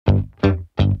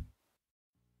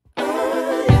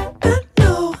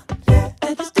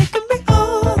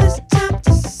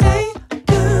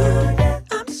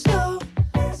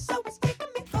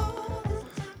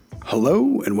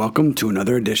and welcome to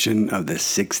another edition of the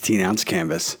 16-Ounce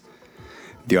Canvas,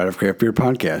 the Art of Craft Beer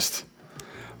podcast.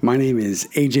 My name is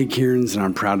AJ Kierans, and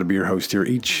I'm proud to be your host here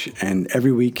each and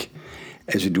every week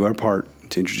as we do our part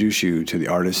to introduce you to the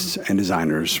artists and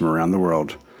designers from around the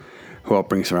world who help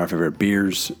bring some of our favorite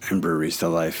beers and breweries to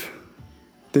life.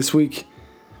 This week,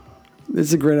 this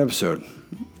is a great episode.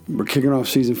 We're kicking off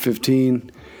season 15.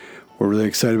 We're really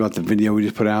excited about the video we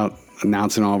just put out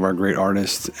announcing all of our great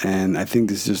artists, and I think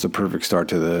this is just a perfect start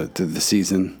to the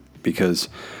season because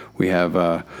we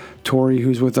have Torrey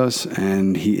who's with us,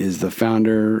 and he is the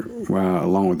founder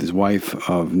along with his wife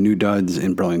of New Duds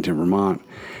in Burlington, Vermont,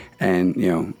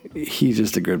 and he's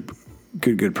just a good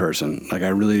person. Like, I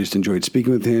really just enjoyed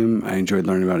speaking with him. I enjoyed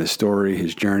learning about his story,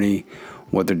 his journey,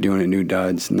 what they're doing at New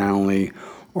Duds. Not only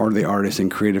are they artists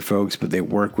and creative folks, but they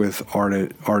work with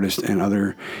artists and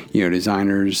other,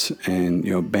 designers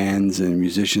and, bands and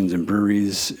musicians and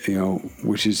breweries,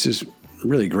 which is just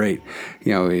really great.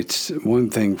 It's one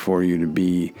thing for you to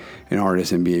be an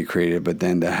artist and be a creative, but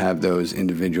then to have those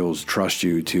individuals trust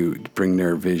you to bring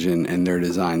their vision and their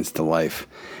designs to life.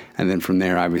 And then from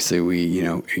there, obviously,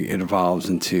 it evolves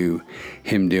into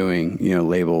him doing,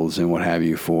 labels and what have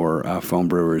you for Foam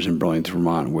Brewers in Burlington,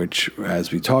 Vermont, which,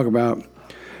 as we talk about,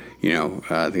 I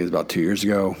think it was about 2 years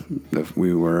ago,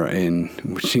 we were in,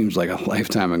 which seems like a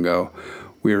lifetime ago,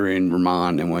 we were in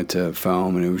Vermont and went to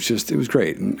Foam, and it was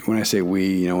great. And when I say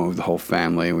we, went with the whole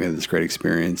family, and we had this great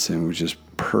experience, and it was just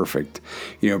perfect.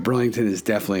 Burlington is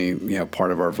definitely,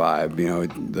 part of our vibe.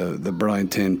 The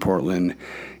Burlington, Portland,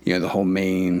 the whole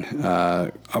Maine,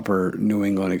 upper New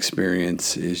England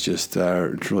experience is just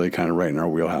it's really kind of right in our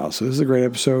wheelhouse. So this is a great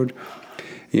episode.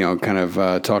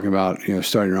 Talking about,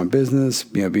 starting your own business,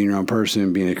 being your own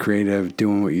person, being a creative,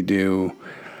 doing what you do,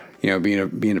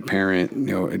 being a parent,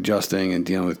 adjusting and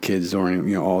dealing with kids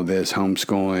during, all this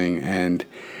homeschooling. And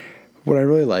what I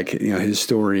really like, his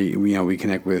story, we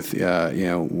connect with,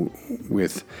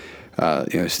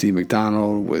 Steve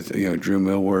McDonald, with, Drew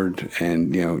Millward,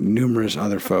 and, numerous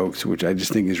other folks, which I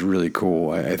just think is really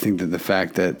cool. I think that the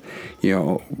fact that, we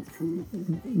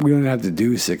don't have to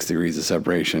do 6 degrees of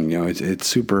separation. It's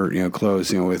super,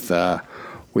 close, with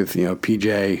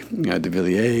PJ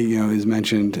DeVilliers, is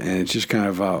mentioned, and it's just kind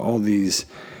of all these,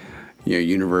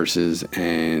 universes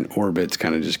and orbits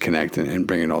kind of just connect and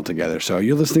bring it all together. So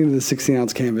you're listening to the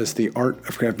 16-Ounce Canvas, the Art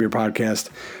of Craft Beer podcast.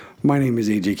 My name is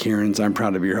AJ Kierans. I'm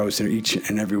proud to be your host here each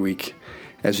and every week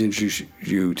as we introduce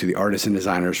you to the artists and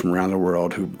designers from around the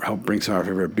world who help bring some of our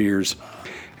favorite beers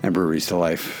and breweries to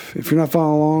life. If you're not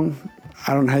following along,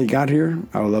 I don't know how you got here.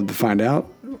 I would love to find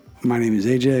out. My name is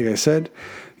AJ, like I said.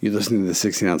 You're listening to the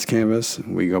 16-Ounce Canvas.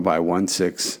 We go by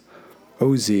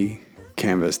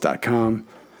 16ozcanvas.com,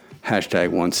 hashtag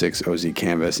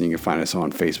 16ozcanvas, and you can find us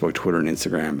on Facebook, Twitter, and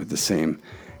Instagram at the same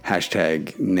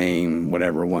hashtag, name,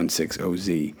 whatever,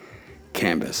 16ozcanvas.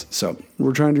 So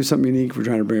we're trying to do something unique. We're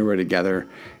trying to bring everybody together.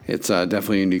 It's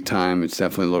definitely a unique time. It's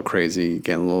definitely a little crazy,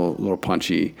 getting a little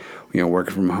punchy,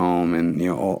 working from home, and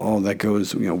all that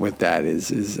goes with that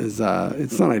is it's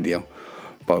not ideal,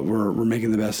 but we're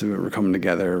making the best of it. We're coming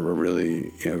together. We're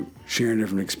really sharing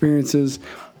different experiences,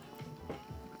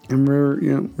 and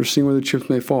we're seeing where the chips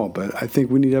may fall. But I think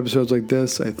we need episodes like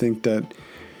this. I think that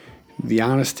the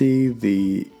honesty,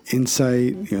 the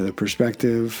insight, the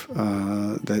perspective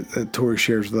that Torrey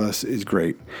shares with us is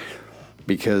great,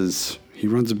 because he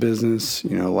runs a business. A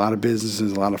lot of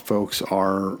businesses, a lot of folks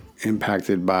are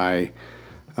impacted by,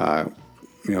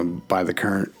 by the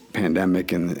current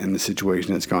pandemic and the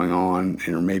situation that's going on,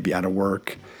 and or maybe out of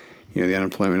work. The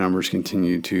unemployment numbers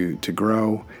continue to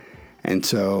grow, and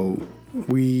so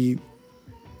we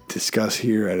discuss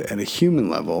here at a human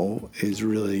level is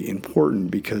really important,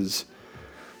 because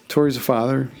Torrey's a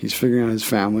father. He's figuring out his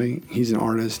family. He's an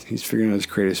artist. He's figuring out his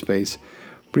creative space,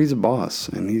 but he's a boss,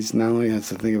 and he's not only has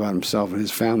to think about himself and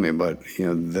his family, but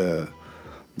the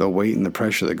weight and the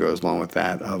pressure that goes along with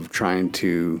that of trying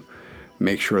to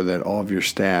make sure that all of your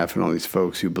staff and all these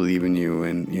folks who believe in you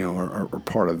and are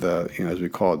part of the as we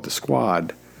call it, the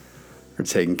squad, are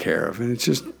taken care of. And it's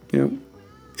just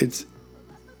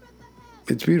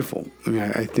it's beautiful. I mean,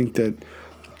 I think that,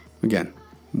 again,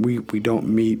 we don't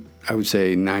meet, I would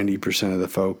say, 90% of the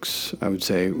folks. I would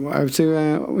say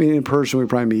in person we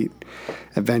probably meet,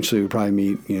 eventually we probably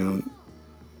meet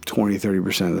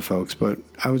 20-30% of the folks, but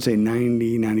I would say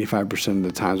 90-95% of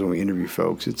the times when we interview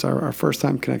folks, it's our first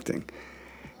time connecting.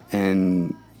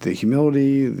 And the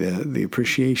humility, the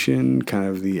appreciation, kind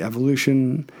of the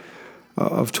evolution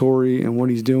of Torrey and what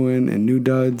he's doing and New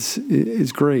Duds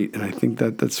is great. And I think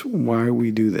that's why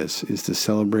we do this, is to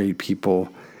celebrate people,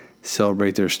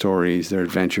 celebrate their stories, their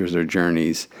adventures, their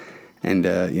journeys,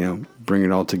 and bring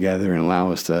it all together and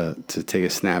allow us to take a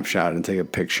snapshot and take a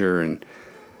picture and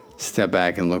step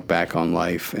back and look back on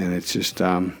life. And it's just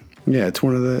it's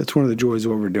one of the joys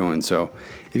of what we're doing. So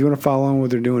if you want to follow on what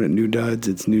they're doing at New Duds,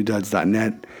 it's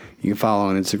newduds.net. You can follow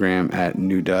on Instagram at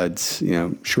New Duds,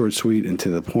 short, sweet, and to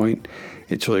the point.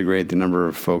 It's really great, the number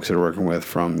of folks that are working with,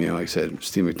 from, like I said,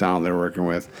 Steve McDonald they're working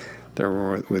with. They're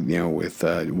with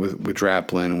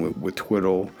Draplin, with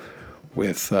Twiddle,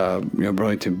 with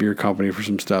Burlington Beer Company for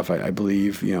some stuff. I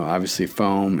believe, obviously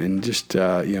Foam, and just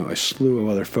a slew of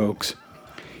other folks.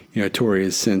 Torrey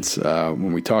is, since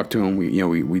when we talk to him,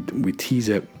 we tease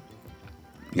it.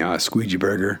 A squeegee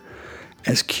burger,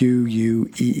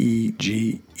 SQUEEGEE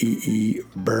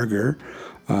burger.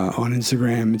 On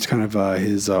Instagram, it's kind of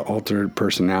his altered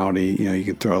personality. You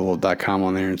can throw a little .com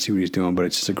on there and see what he's doing, but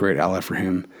it's just a great outlet for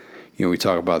him. We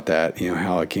talk about that,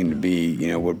 how it came to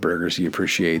be, what burgers he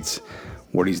appreciates,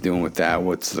 what he's doing with that,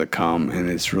 what's to come. And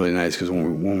it's really nice because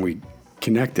when we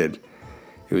connected,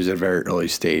 it was at a very early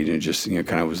stage, and it just,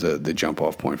 kind of was the jump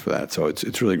off point for that. So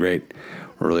it's really great.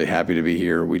 We're really happy to be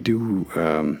here. We do,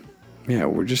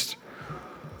 we're just,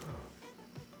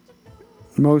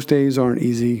 most days aren't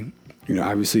easy.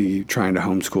 Obviously trying to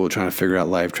homeschool, trying to figure out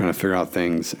life, trying to figure out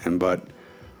things. But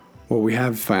what we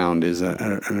have found is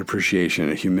an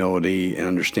appreciation, a humility, and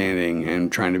understanding,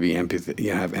 and trying to be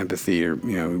have empathy, or,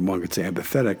 one could say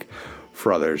empathetic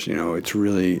for others.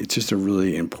 It's just a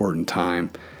really important time.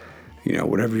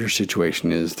 Whatever your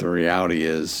situation is, the reality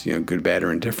is, good, bad,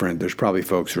 or indifferent, there's probably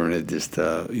folks who are in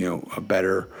a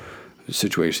better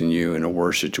situation than you, in a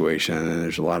worse situation, and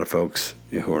there's a lot of folks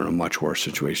who are in a much worse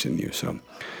situation than you. So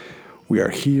we are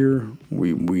here.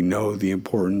 We know the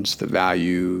importance, the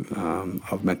value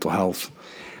of mental health.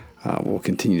 We'll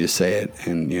continue to say it,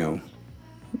 and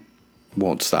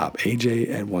won't stop. AJ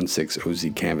at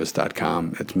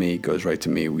 16ozcanvas.com. That's me. It goes right to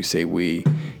me. We say we.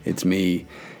 It's me.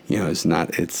 It's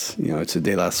not. It's it's a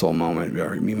De La Soul moment.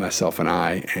 Me, myself, and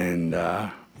I. And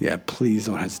please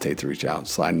don't hesitate to reach out.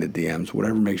 Slide into DMs.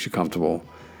 Whatever makes you comfortable.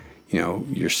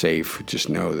 You're safe. Just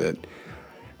know that.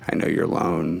 I know you're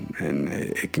alone, and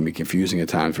it can be confusing at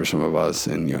times for some of us,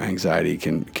 and anxiety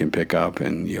can pick up,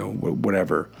 and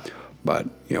whatever. But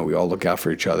we all look out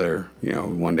for each other,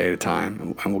 one day at a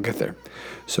time, and we'll get there.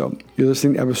 So you're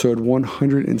listening to episode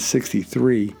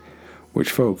 163, which,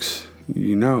 folks, what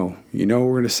we're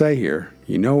going to say here.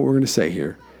 What we're going to say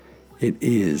here. It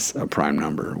is a prime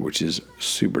number, which is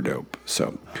super dope.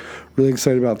 So really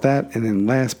excited about that. And then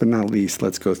last but not least,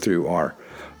 let's go through our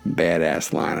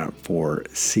badass lineup for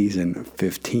season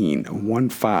 15,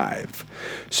 1-5.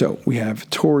 So we have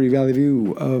Torrey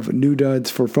Valyvou of New Duds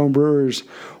for Foam Brewers.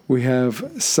 We have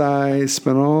Cy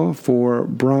Spinall for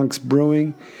Bronx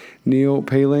Brewing. Neil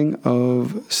Paling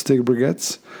of Stig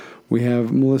Brigettes. We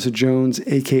have Melissa Jones,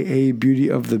 a.k.a. Beauty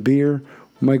of the Beer.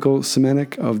 Michael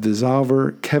Semenik of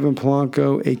Dissolver. Kevin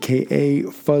Polanco, a.k.a.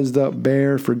 Fuzzed Up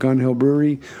Bear for Gun Hill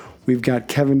Brewery. We've got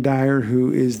Kevin Dyer,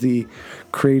 who is the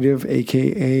creative,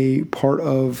 a.k.a. part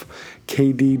of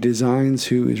KD Designs,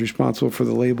 who is responsible for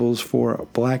the labels for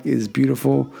Black is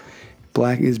Beautiful.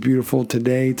 Black is Beautiful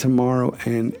today, tomorrow,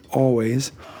 and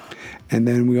always. And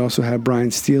then we also have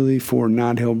Brian Steely for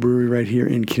Nod Hill Brewery right here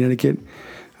in Connecticut.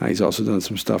 He's also done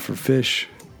some stuff for Fish.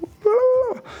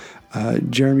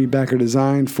 Jeremy Backer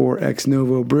Design for Ex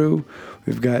Novo Brew.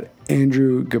 We've got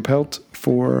Andrew Gapelt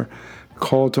for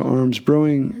Call to Arms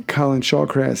Brewing. Colin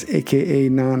Shawcrass, a.k.a.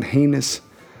 Non-Heinous,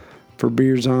 for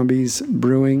Beer Zombies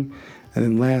Brewing. And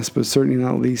then last but certainly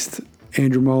not least,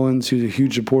 Andrew Mullins, who's a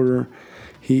huge supporter.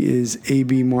 He is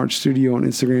AB March Studio on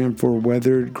Instagram for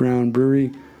Weathered Ground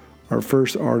Brewery, our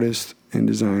first artist and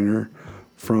designer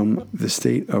from the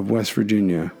state of West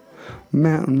Virginia.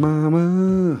 Mountain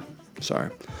Mama.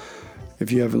 Sorry.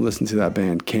 If you haven't listened to that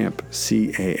band, Camp,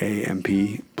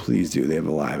 CAAMP, please do. They have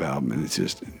a live album, and it's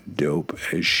just dope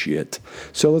as shit.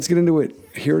 So let's get into it.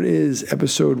 Here it is,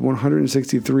 episode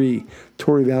 163,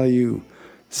 Torrey Valyvou,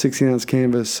 16-ounce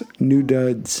canvas, New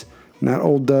Duds. Not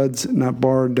old duds, not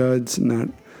borrowed duds, not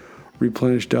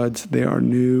replenished duds. They are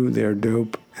new, they are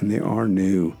dope, and they are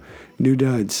new. New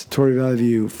Duds, Torrey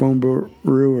Valyvou, Foam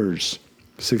Brewers,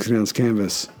 16-ounce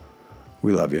canvas.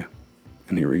 We love you.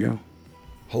 And here we go.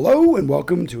 Hello and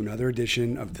welcome to another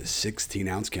edition of the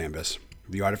 16-ounce canvas,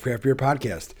 the Art of Craft Beer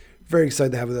podcast. Very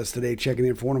excited to have with us today, checking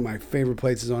in for one of my favorite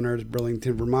places on earth,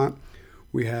 Burlington, Vermont.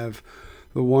 We have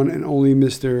the one and only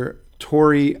Mr.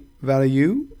 Torrey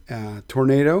Valyvou,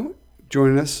 Tornado,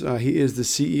 joining us. He is the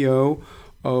CEO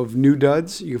of New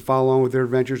Duds. You can follow along with their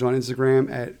adventures on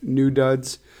Instagram at New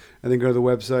Duds, and then go to the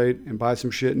website and buy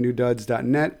some shit,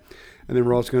 newduds.net. And then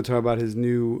we're also going to talk about his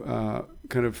new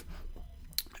kind of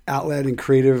outlet and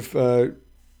creative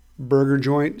burger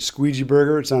joint, Squeegee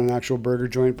Burger. It's not an actual burger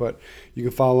joint, but you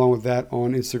can follow along with that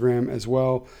on Instagram as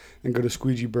well, and go to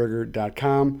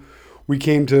squeegeeburger.com. We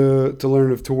came to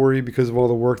learn of Torrey because of all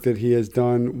the work that he has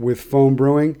done with Foam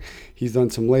Brewing. He's done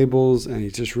some labels, and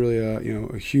he's just really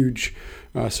a huge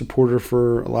supporter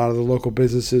for a lot of the local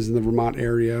businesses in the Vermont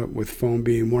area, with Foam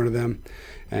being one of them.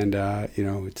 And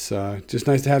it's just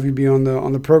nice to have you be on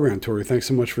the program, Torrey. Thanks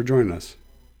so much for joining us.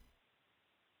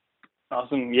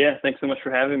 Awesome. Yeah. Thanks so much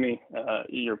for having me.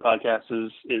 Your podcast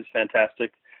is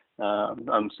fantastic.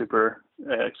 I'm super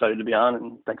excited to be on,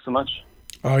 and thanks so much.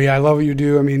 Oh yeah, I love what you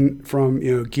do. I mean, from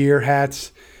gear,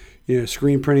 hats,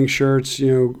 screen printing shirts,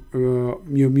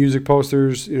 music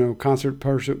posters, concert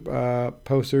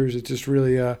posters. It's just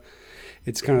really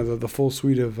it's kind of the full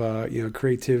suite of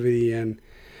creativity, and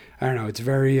I don't know. It's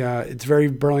very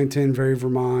Burlington, very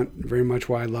Vermont, very much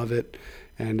why I love it.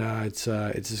 And it's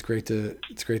just great to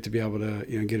be able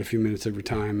to get a few minutes of your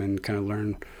time and kind of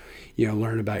learn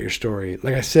about your story.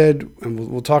 Like I said, and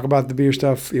we'll talk about the beer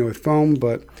stuff with Foam,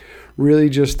 but really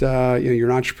just you're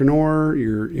an entrepreneur.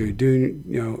 You're doing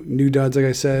New Duds, like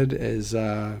I said, is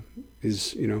your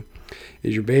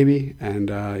baby,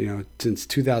 and since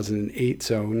 2008.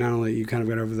 So not only you kind of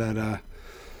got over that.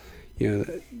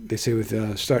 They say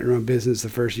with starting your own business, the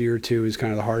first year or two is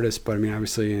kind of the hardest. But I mean,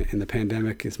 obviously, in the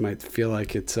pandemic, it might feel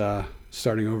like it's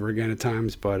starting over again at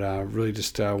times. But really,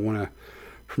 just want to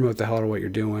promote the hell out of what you're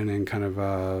doing and kind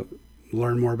of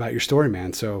learn more about your story,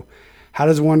 man. So, how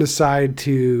does one decide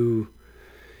to,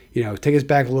 take us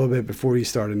back a little bit before you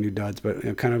started New Duds,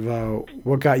 but kind of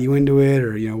what got you into it,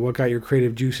 or what got your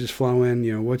creative juices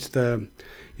flowing? What's the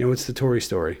Torrey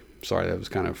story? Sorry, that was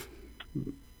kind of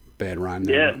bad rhyme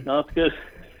there. Yeah, no, it's good.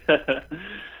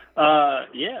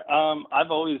 I've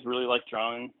always really liked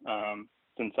drawing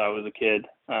since I was a kid.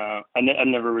 I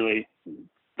never really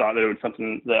thought that it was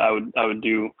something that I would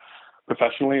do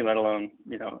professionally, let alone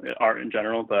art in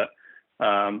general. But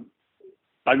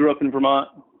I grew up in Vermont,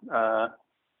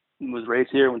 was raised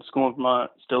here, went to school in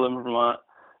Vermont, still live in Vermont.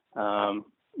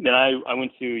 Then I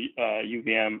went to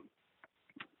UVM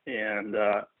and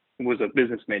was a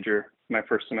business major my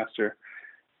first semester,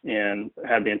 and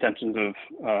had the intentions of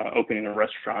opening a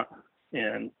restaurant,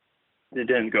 and it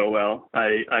didn't go well.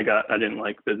 I didn't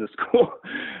like business school.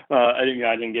 I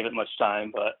didn't give it much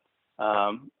time, but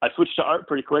I switched to art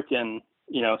pretty quick, and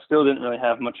still didn't really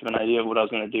have much of an idea of what I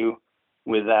was going to do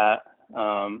with that.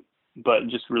 But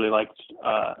just really liked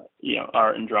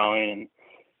art and drawing.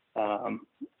 And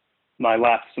my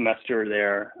last semester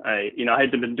there, I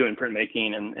had been doing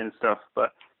printmaking and stuff,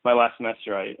 but my last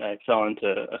semester, I fell into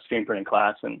a screen printing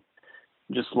class and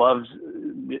just loved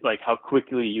like how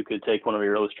quickly you could take one of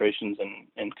your illustrations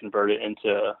and convert it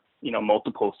into,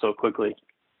 multiples so quickly.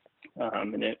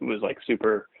 And it was like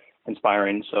super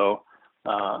inspiring. So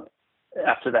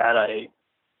after that,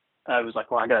 I was like,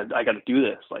 well, I gotta do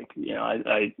this. Like,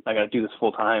 I gotta do this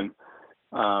full time.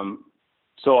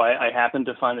 So I happened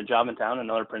to find a job in town,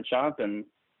 another print shop, and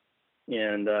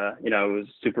it was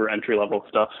super entry level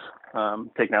stuff,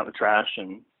 taking out the trash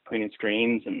and cleaning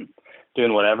screens and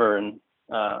doing whatever. And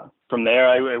from there,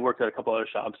 I worked at a couple other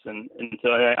shops, and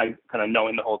so I kind of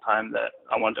knowing the whole time that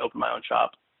I wanted to open my own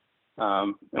shop.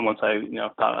 And once I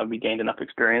thought we gained enough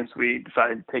experience, we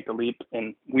decided to take the leap.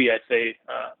 And I say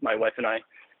my wife and I.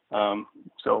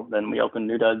 So then we opened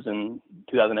New Duds in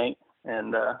 2008,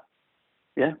 and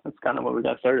that's kind of what we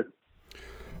got started.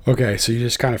 Okay, so you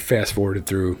just kind of fast forwarded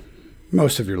through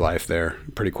most of your life there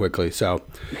pretty quickly. So,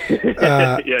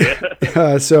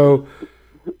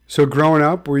 so growing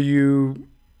up, were you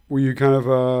kind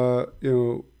of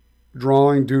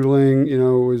drawing,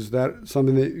 doodling? Was that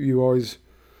something that you always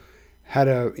had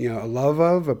a love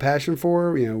of, a passion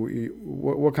for?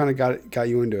 What kind of got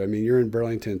you into it? I mean, you're in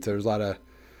Burlington, so there's a lot of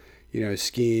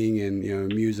skiing and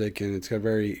music, and it's got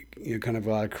very kind of a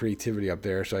lot of creativity up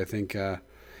there. So I think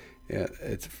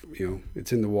it's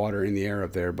it's in the water, in the air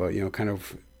up there. But kind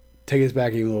of take us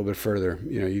back even a little bit further.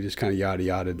 You just kind of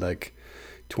yada like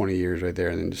 20 years right there,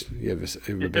 and then just you have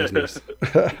a business.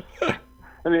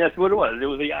 I mean, that's what it was. It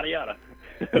was a yada yada.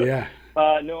 Yeah.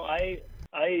 No, I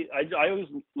always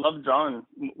loved drawing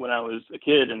when I was a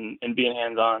kid and being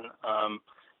hands on.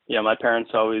 My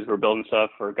parents always were building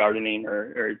stuff or gardening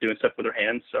or doing stuff with their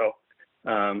hands. So,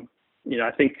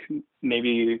 I think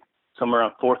maybe somewhere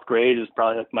around fourth grade is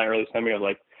probably like my earliest memory of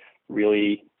like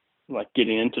really like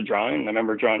getting into drawing. I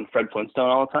remember drawing Fred Flintstone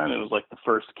all the time. It was like the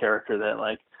first character that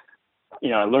like,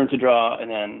 I learned to draw,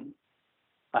 and then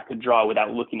I could draw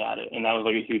without looking at it. And that was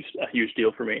like a huge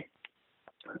deal for me.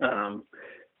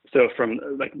 So from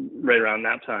like right around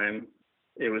that time,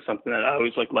 it was something that I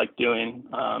always liked doing.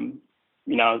 I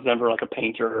was never like a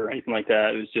painter or anything like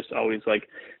that. It was just always like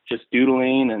just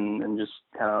doodling and just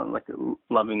kind of like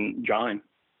loving drawing.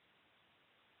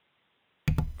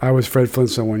 I was Fred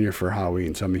Flintstone one year for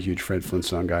Halloween, so I'm a huge Fred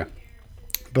Flintstone guy.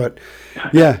 But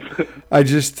yeah,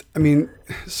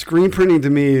 screen printing to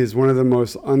me is one of the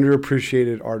most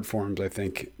underappreciated art forms, I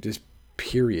think, just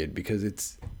period, because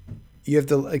it's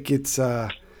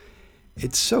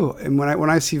so, and when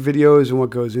I see videos and what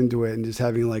goes into it and just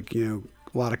having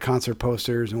a lot of concert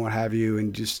posters and what have you,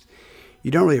 and just,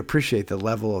 you don't really appreciate the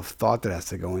level of thought that has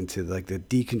to go into the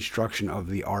deconstruction of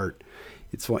the art.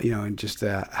 It's what, and just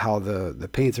how the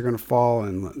paints are going to fall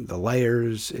and the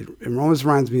layers. It almost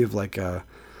reminds me of like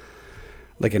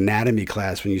anatomy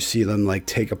class, when you see them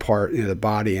take apart the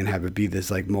body and have it be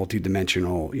this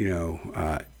multi-dimensional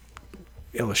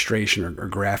illustration or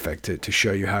graphic to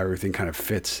show you how everything kind of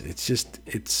fits.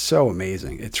 It's so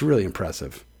amazing. It's really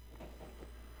impressive.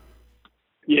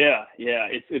 Yeah,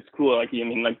 it's cool.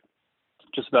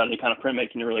 Just about any kind of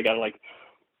printmaking, you really got to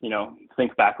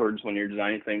think backwards when you're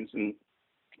designing things. And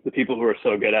the people who are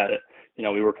so good at it,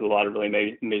 we work with a lot of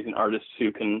really amazing artists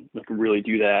who can really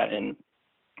do that, and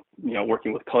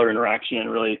working with color interaction and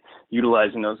really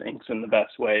utilizing those inks in the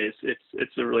best ways.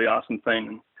 It's a really awesome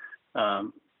thing.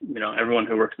 Everyone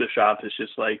who works at the shop is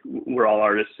just we're all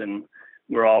artists, and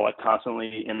we're all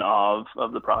constantly in awe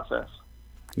of the process.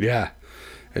 Yeah,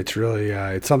 it's really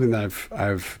it's something that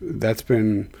that's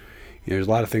been, there's a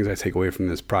lot of things I take away from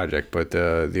this project, but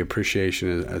the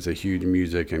appreciation as a huge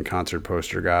music and concert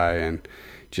poster guy, and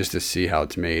just to see how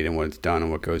it's made and what it's done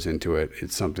and what goes into it,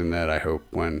 it's something that I hope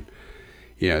when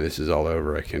this is all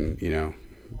over, I can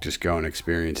just go and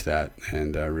experience that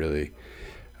and really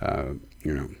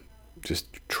just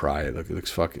try it. It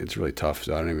looks it's really tough,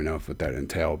 so I don't even know what that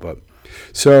entail. But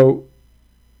so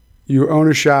you own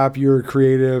a shop, you're a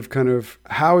creative, kind of,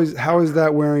 how is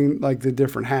that wearing the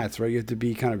different hats, right? You have to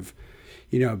be kind of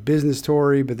business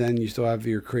Torrey, but then you still have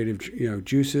your creative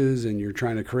juices, and you're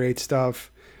trying to create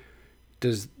stuff.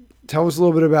 Tell us a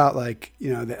little bit about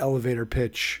the elevator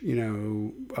pitch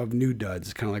of New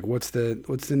Duds, kind of what's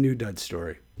the New Duds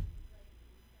story?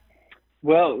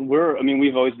 Well,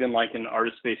 we've always been an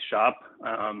artist-based shop.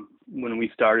 When we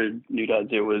started New Duds,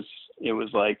 it was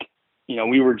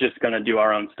we were just going to do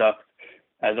our own stuff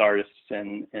as artists,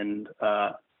 and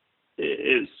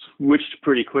it switched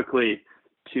pretty quickly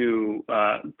to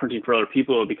printing for other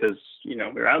people, because we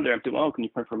were out there. I'm doing, oh, can you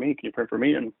print for me? Can you print for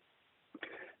me? And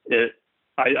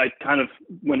I kind of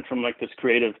went from this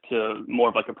creative to more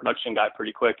of a production guy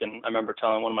pretty quick. And I remember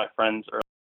telling one of my friends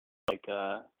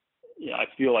earlier, I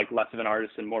feel less of an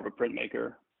artist and more of a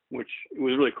printmaker, which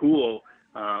was really cool.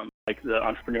 The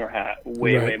entrepreneur hat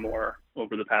way more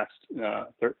over the past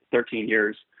 13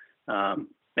 years.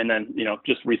 And then,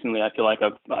 just recently, I feel like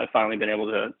I've finally been able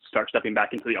to start stepping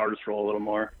back into the artist role a little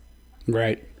more.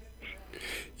 Right.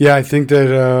 Yeah, I think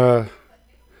that,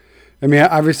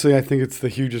 obviously, I think it's the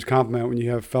hugest compliment when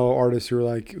you have fellow artists who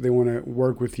are they want to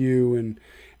work with you, and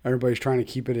everybody's trying to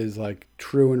keep it as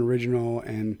true and original.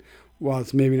 And while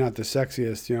it's maybe not the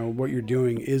sexiest, what you're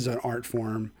doing is an art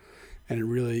form, and it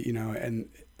really, and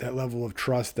that level of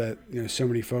trust that, so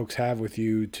many folks have with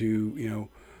you to,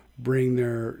 bring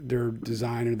their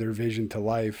design or their vision to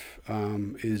life,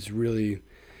 is really,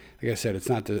 like I said, it's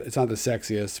not the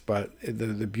sexiest, but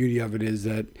the beauty of it is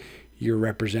that you're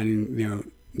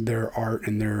representing, their art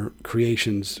and their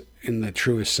creations in the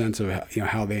truest sense of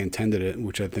how they intended it,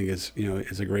 which I think is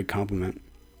a great compliment.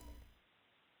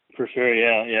 For sure,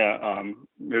 yeah.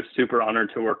 We're super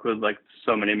honored to work with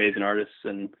so many amazing artists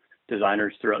and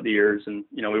designers throughout the years, and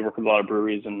we work with a lot of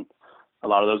breweries, and a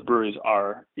lot of those breweries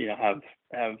are have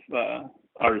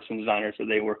artists and designers that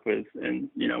they work with, and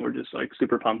we're just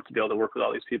super pumped to be able to work with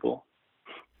all these people.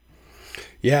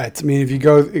 Yeah, if you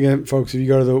go, again, folks, if you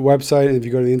go to the website and if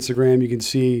you go to the Instagram, you can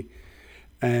see,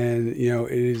 and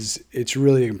it's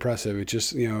really impressive. It's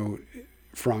just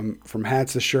from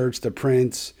hats to shirts to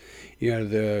prints,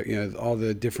 all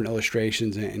the different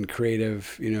illustrations and creative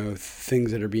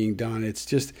things that are being done.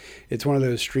 It's one of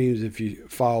those streams. If you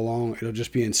follow along, it'll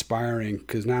just be inspiring,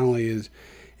 because not only is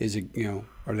it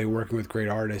are they working with great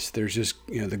artists, there's just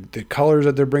the colors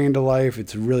that they're bringing to life.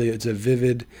 It's a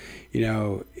vivid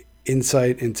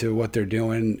insight into what they're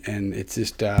doing, and it's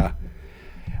just I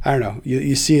don't know,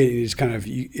 you see it, and it's kind of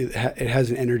it has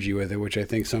an energy with it, which I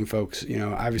think some folks,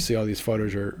 obviously all these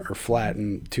photos are flat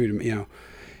and and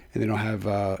they don't have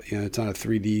it's not a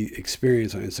 3D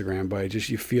experience on Instagram, but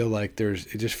you feel it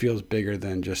just feels bigger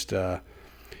than just a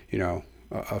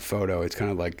photo. It's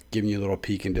kind of giving you a little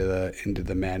peek into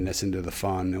the madness, into the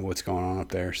fun, and what's going on up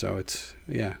there. So it's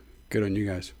Good on you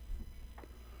guys.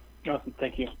 Awesome.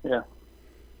 Thank you. Yeah.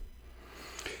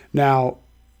 Now,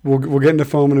 we'll get into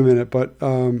foam in a minute, but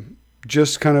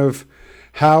just kind of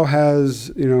how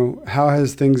have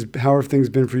things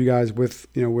been for you guys with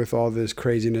with all this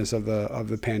craziness of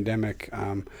the pandemic?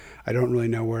 I don't really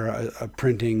know where a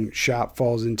printing shop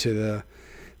falls into the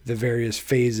various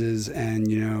phases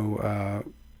and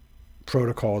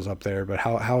protocols up there, but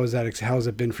how has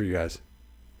it been for you guys?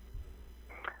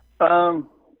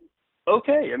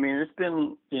 Okay. I mean, it's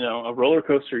been, a roller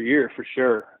coaster year for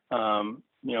sure.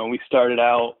 We started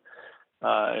out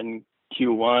in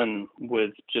Q1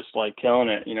 with just like killing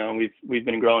it. We've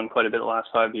been growing quite a bit the last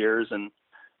 5 years, and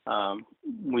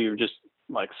we were just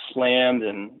like slammed,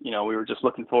 and we were just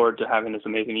looking forward to having this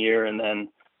amazing year. And then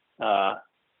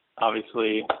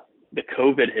obviously the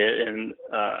COVID hit, and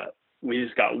we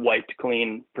just got wiped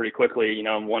clean pretty quickly.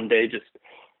 In one day, just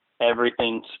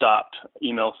everything stopped.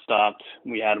 Email stopped.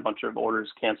 We had a bunch of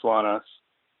orders cancel on us,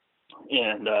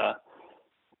 and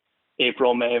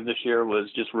April, May of this year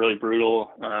was just really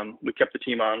brutal. We kept the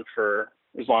team on for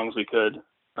as long as we could.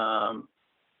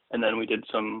 And then we did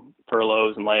some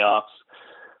furloughs and layoffs.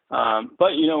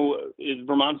 But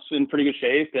Vermont's in pretty good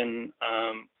shape, and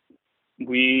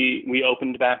we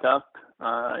opened back up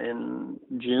in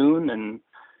June, and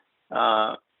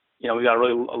we got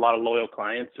a lot of loyal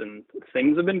clients, and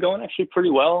things have been going actually pretty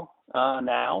well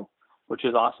now, which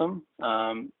is awesome.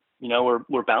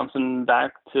 We're bouncing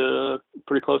back to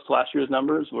pretty close to last year's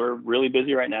numbers. We're really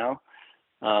busy right now.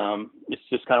 It's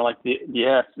just kind of like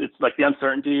it's like the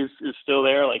uncertainty is still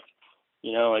there. Like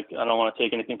I don't want to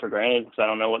take anything for granted because I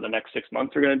don't know what the next 6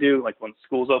 months are going to do, like when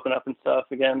schools open up and stuff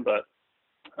again. But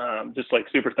just like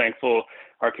super thankful.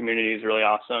 Our community is really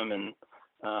awesome, and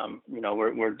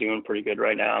we're doing pretty good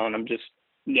right now. And I'm just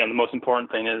the most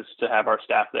important thing is to have our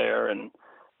staff there and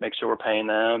make sure we're paying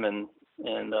them and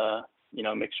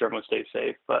make sure everyone stays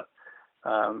safe. But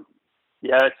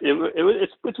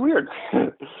it's weird,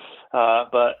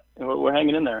 but we're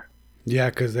hanging in there. Yeah,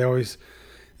 because this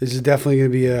is definitely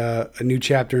going to be a new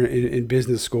chapter in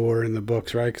business school or in the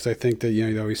books, right? Because I think that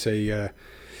they always say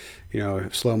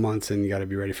slow months and you got to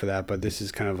be ready for that. But this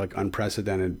is kind of like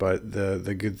unprecedented. But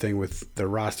the good thing with the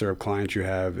roster of clients you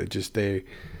have,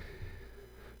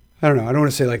 I don't know. I don't want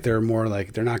to say like they're more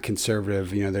like they're not conservative,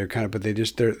 they're kind of, but they're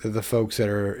the folks that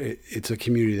it's a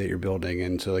community that you're building.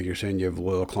 And so like you're saying, you have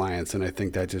loyal clients. And I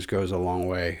think that just goes a long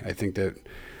way. I think that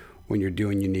when you're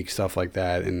doing unique stuff like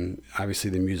that, and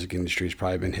obviously the music industry has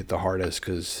probably been hit the hardest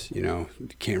because, you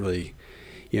can't really,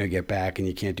 get back and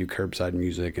you can't do curbside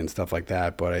music and stuff like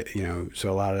that. But,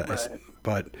 so a lot of, right.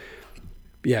 But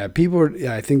yeah, I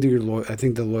think that I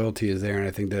think the loyalty is there. And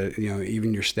I think that,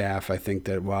 even your staff, I think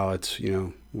that while it's,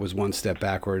 was one step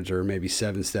backwards or maybe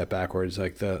 7 step backwards,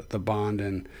 like the bond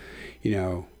and,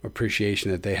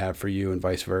 appreciation that they have for you and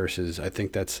vice versa, I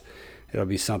think it'll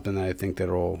be something that I think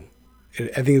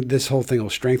I think this whole thing will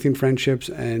strengthen friendships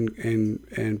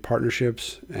and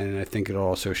partnerships. And I think it'll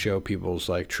also show people's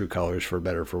like true colors for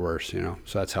better or for worse, So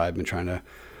that's how I've been trying to,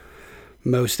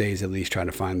 most days at least, trying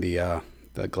to find the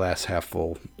glass half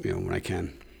full, when I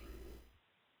can.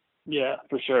 Yeah,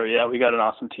 for sure. Yeah, we got an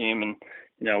awesome team, and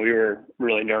we were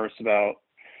really nervous about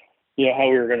how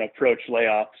we were going to approach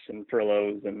layoffs and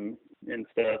furloughs and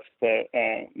stuff, but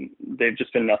they've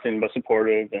just been nothing but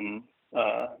supportive and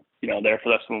there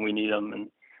for us when we need them, and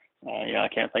I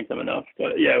can't thank them enough.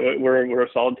 But yeah, we're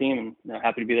a solid team, and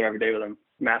happy to be there every day with them,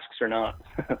 masks or not.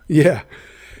 Yeah.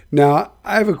 Now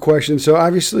I have a question. So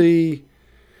obviously,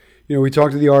 we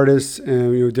talk to the artists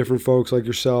and, different folks like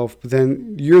yourself, but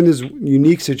then you're in this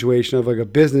unique situation of like a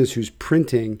business who's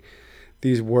printing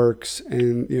these works.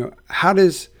 And, how do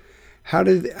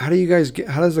you guys get,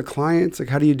 how does the clients, like,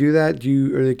 how do you do that?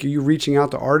 Are you reaching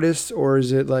out to artists, or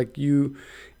is it like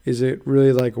is it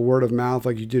really like a word of mouth?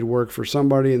 Like you did work for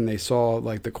somebody and they saw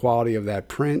like the quality of that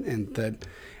print and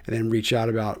then reach out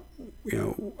about,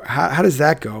 how does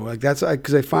that go? Like that's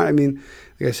because like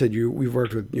I said, we've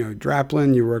worked with,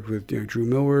 Draplin, you worked with, Drew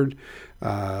Millward,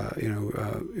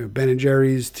 Ben and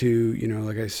Jerry's to,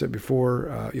 like I said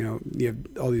before, you have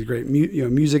all these great,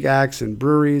 music acts and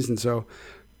breweries. And so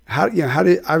how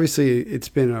did, obviously it's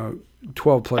been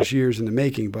 12 plus years in the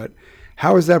making, but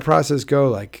how does that process go?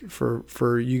 Like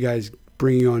for you guys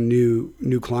bringing on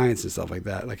new clients and stuff like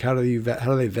that? Like how do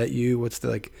they vet you? What's the,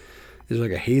 like, is there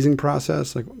like a hazing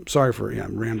process? Like, sorry for,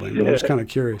 I'm rambling, but I'm just kind of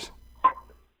curious.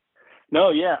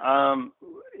 No, yeah.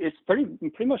 It's pretty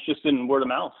much just been word of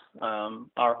mouth,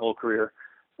 our whole career.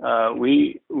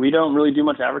 We don't really do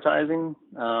much advertising.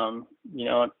 I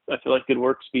feel like good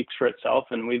work speaks for itself,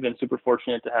 and we've been super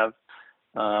fortunate to have,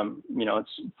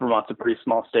 Vermont's a pretty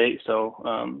small state,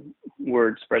 so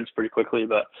word spreads pretty quickly.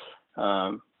 But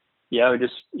we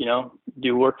just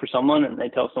do work for someone, and they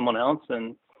tell someone else,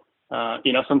 and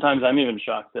sometimes I'm even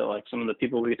shocked that like some of the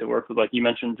people we get to work with, like you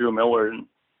mentioned Drew Millward, and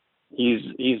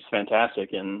he's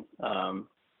fantastic, and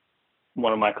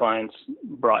one of my clients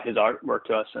brought his artwork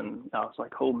to us, and I was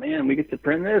like, oh man, we get to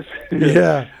print this.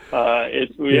 Yeah. I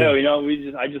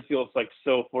just feel like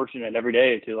so fortunate every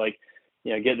day to like,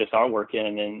 get this artwork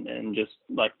in and just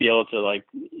like be able to like,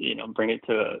 bring it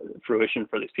to fruition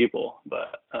for these people.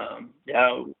 But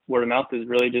word of mouth is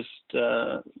really just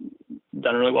done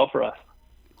really well for us.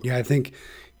 Yeah, I think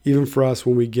even for us,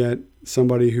 when we get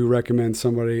somebody who recommends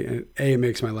somebody, and it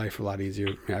makes my life a lot easier.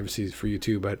 Obviously, for you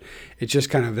too, but it's just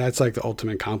kind of, that's like the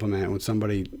ultimate compliment when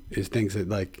somebody thinks that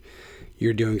like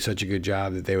you're doing such a good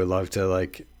job that they would love to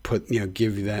like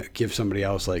give somebody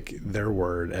else like their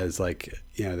word as like,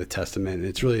 the testament. And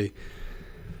it's really,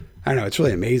 I don't know, it's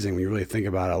really amazing when you really think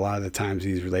about it. A lot of the times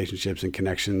these relationships and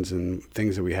connections and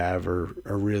things that we have are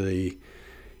really,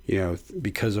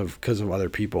 because of other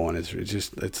people. And I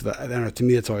don't know, to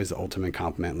me, it's always the ultimate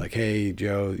compliment. Like, hey,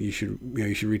 Joe, you should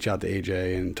reach out to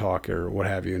AJ and talk or what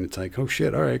have you. And it's like, oh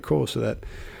shit. All right, cool. So that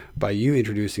by you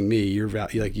introducing me, you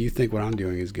think what I'm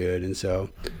doing is good. And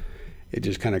so it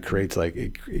just kind of creates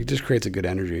it just creates a good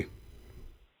energy.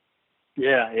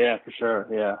 Yeah, for sure.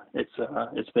 Yeah.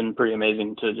 It's been pretty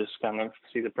amazing to just kind of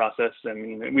see the process. I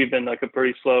mean, we've been like a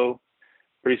pretty slow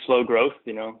growth,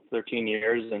 13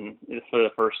 years. And for the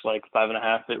first like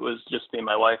 5.5, it was just me and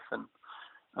my wife. And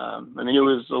it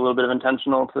was a little bit of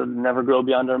intentional to never grow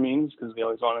beyond our means because we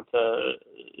always wanted to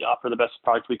offer the best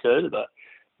product we could. But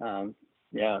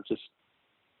just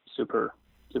super,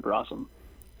 super awesome.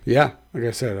 Yeah. Like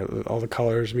I said, all the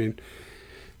colors. I mean,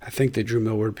 I think the Drew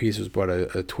Millward piece was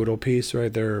a twiddle piece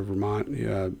right there, Vermont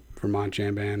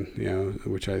jam band,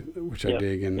 which I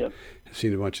dig and have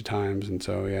seen a bunch of times. And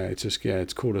so,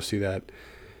 it's cool to see that,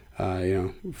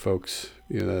 folks,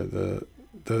 the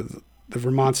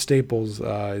Vermont staples,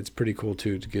 it's pretty cool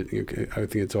too, to get, I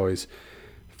think it's always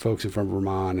folks from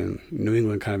Vermont and New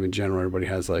England kind of in general, everybody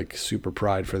has like super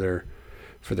pride for their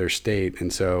state.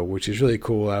 And so, which is really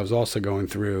cool. I was also going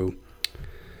through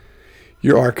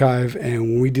your archive, and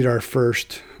when we did our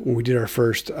first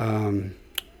art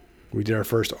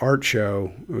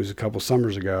show, it was a couple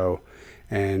summers ago,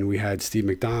 and we had Steve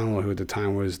McDonald, who at the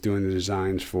time was doing the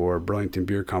designs for Burlington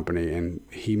Beer Company, and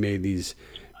he made these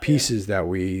pieces I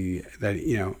think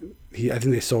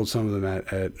they sold some of them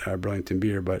at Burlington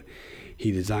Beer, but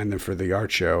he designed them for the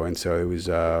art show. And so it was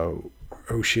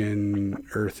ocean,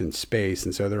 earth, and space,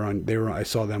 and so I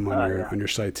saw them on your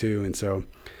site too. And so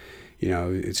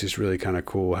it's just really kind of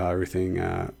cool how everything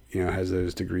has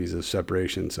those degrees of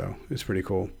separation. So it's pretty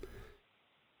cool.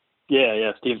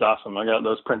 Yeah, Steve's awesome. I got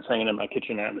those prints hanging in my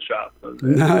kitchenette in the shop.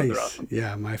 Nice. Awesome.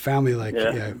 Yeah, my family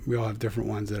we all have different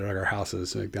ones that are at our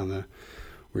houses. Like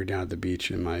we're down at the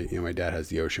beach, and my dad has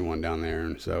the ocean one down there,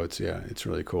 and so it's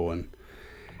really cool. And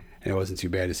it wasn't too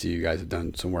bad to see you guys have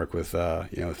done some work with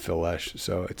Phil Lesh.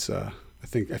 So it's I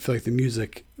feel like the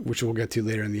music, which we'll get to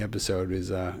later in the episode,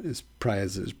 is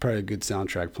probably a good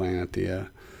soundtrack playing at the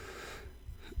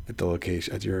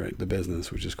location at the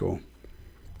business, which is cool.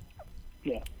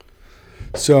 Yeah.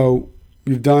 So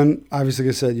you've done, obviously,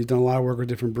 like I said, you've done a lot of work with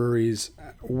different breweries.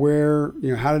 Where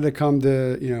how did it come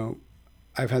to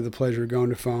I've had the pleasure of going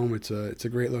to Foam. It's a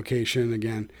great location.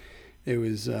 Again, it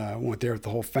was went there with the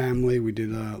whole family. We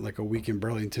did like a week in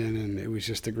Burlington, and it was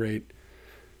just a great.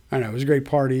 I don't know, it was a great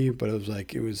party, but it was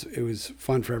like, it was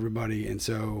fun for everybody. And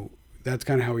so that's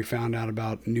kind of how we found out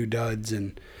about New Duds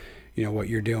and, what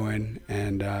you're doing.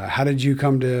 And how did you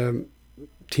come to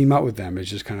team up with them? It's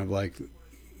just kind of like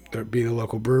being a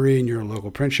local brewery and you're a local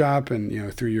print shop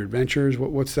and, through your adventures,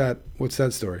 what's that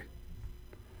story?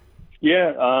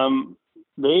 Yeah.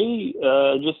 They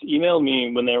just emailed me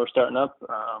when they were starting up.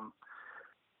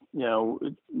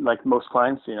 Like most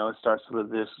clients, it starts with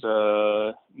this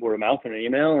word of mouth and an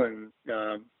email, and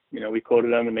we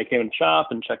quoted them, and they came in the shop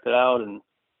and checked it out, and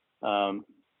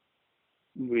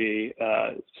we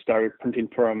started printing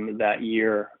for them that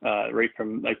year. Right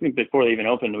from I think before they even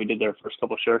opened, we did their first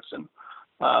couple of shirts, and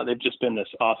they've just been this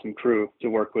awesome crew to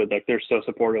work with. Like they're so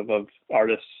supportive of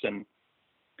artists, and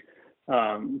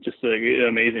just an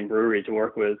amazing brewery to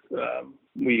work with.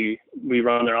 We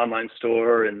run their online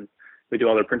store, and we do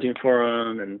all their printing for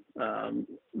them, and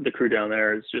the crew down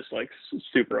there is just like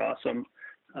super awesome.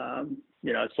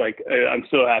 It's like I'm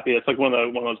so happy. It's like one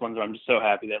of those ones where I'm just so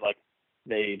happy that like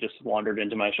they just wandered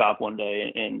into my shop one day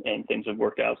and things have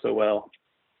worked out so well.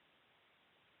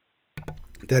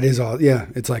 That is all. Yeah,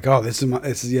 it's like, oh, this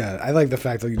is yeah. I like the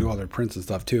fact that you do all their prints and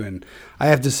stuff too. And I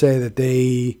have to say that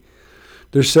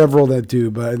there's several that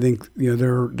do, but I think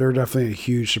they're definitely a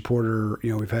huge supporter.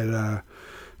 We've had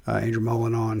Andrew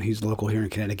Mullen on. He's local here in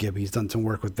Connecticut. But he's done some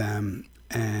work with them,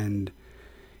 and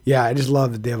yeah, I just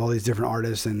love that they have all these different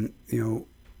artists, and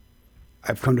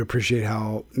I've come to appreciate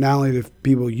how not only do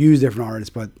people use different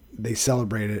artists, but they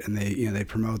celebrate it and they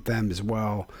promote them as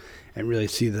well, and really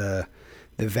see the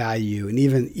value, and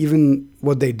even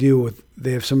what they do with.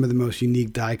 They have some of the most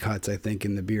unique die cuts I think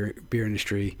in the beer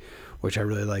industry, which I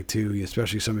really like too.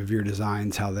 Especially some of your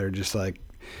designs, how they're just like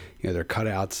they're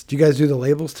cutouts. Do you guys do the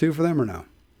labels too for them or no?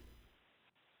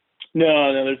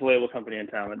 No, there's a label company in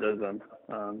town that does them.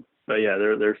 But yeah,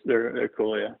 they're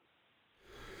cool. Yeah.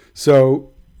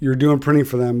 So you're doing printing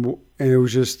for them, and it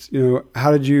was just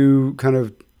how did you kind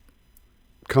of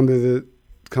come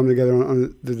together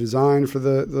on the design for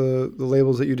the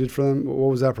labels that you did for them? What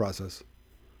was that process?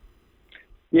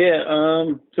 Yeah,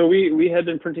 so we had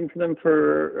been printing for them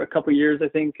for a couple years, I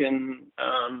think, and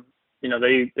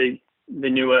they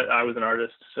knew I was an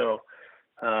artist. So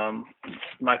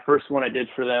my first one I did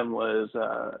for them was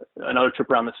Another Trip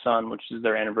Around the Sun, which is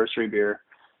their anniversary beer.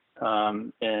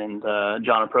 And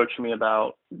John approached me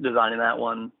about designing that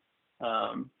one.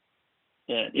 And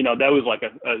that was like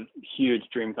a huge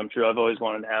dream come true. I've always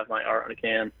wanted to have my art on a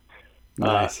can.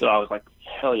 Nice. So I was like,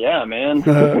 hell yeah, man.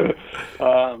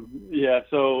 Yeah.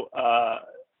 So,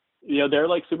 they're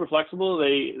like super flexible.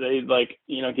 They like,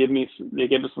 they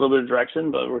give us a little bit of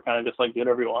direction, but we're kind of just like, do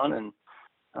whatever you want. And,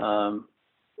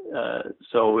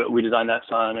 so we designed that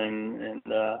sun and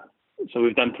so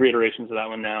we've done 3 iterations of that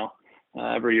one now.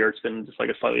 Every year it's been just like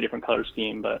a slightly different color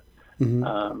scheme, but,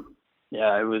 yeah,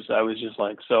 I was just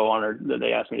like so honored that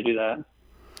they asked me to do that.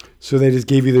 So they just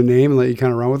gave you the name and let you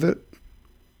kind of run with it?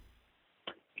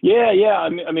 Yeah.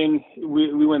 I mean,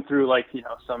 we went through like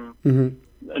some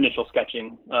initial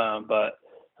sketching, but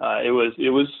it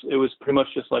was pretty much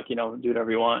just like do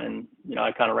whatever you want, and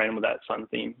I kind of ran with that sun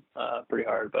theme pretty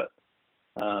hard, but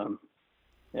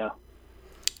yeah.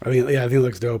 I mean, yeah, I think it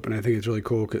looks dope, and I think it's really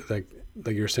cool. 'Cause like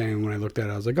you're saying, when I looked at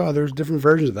it, I was like, oh, there's different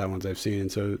versions of that ones I've seen,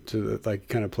 and so to like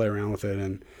kind of play around with it,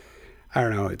 and I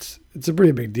don't know, it's a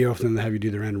pretty big deal for them to have you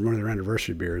do one of their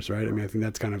anniversary beers, right? I mean, I think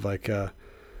that's kind of like a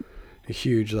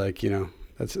huge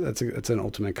that's an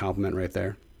ultimate compliment right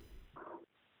there.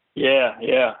 Yeah,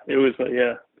 it was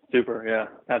super, yeah,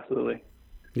 absolutely.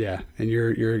 Yeah, and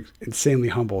you're insanely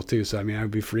humble too. So I mean, I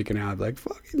would be freaking out, I'd be like,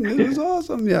 "Fucking, this is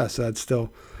awesome!" Yeah, so that's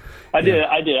still. I did.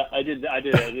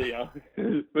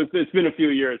 It's been a few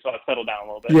years, so I've settled down a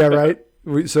little bit. Yeah, right.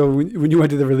 So when you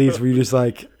went to the release, were you just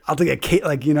like, I'll take a cake,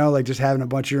 like like just having a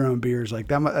bunch of your own beers, like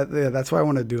that? Yeah, that's why I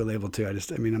want to do a label too.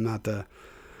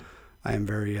 I am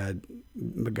very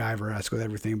MacGyver-esque with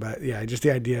everything, but yeah, just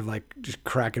the idea of like just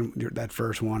cracking that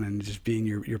first one and just being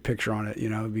your picture on it,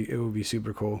 it would be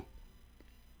super cool.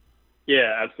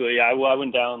 Yeah, absolutely. Yeah, I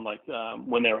went down like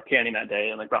when they were canning that day,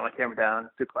 and like brought my camera down,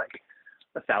 took like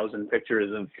 1,000 pictures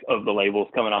of the labels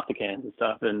coming off the cans and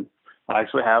stuff, and I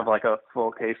actually have like a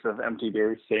full case of empty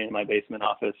beers sitting in my basement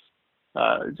office.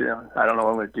 I don't know what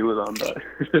I'm going to do with them, but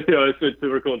it's been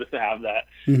super cool just to have that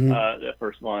that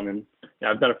first one. And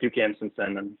I've done a few cans since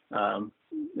then, and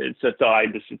it's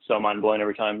so mind blowing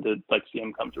every time to like see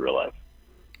them come to real life.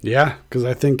 Yeah, because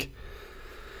I think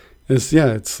it's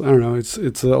I don't know, it's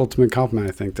the ultimate compliment.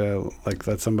 I think to like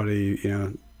let somebody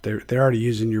they're already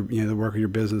using your the work of your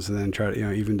business, and then try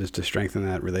to even just to strengthen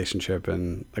that relationship.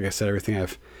 And like I said, everything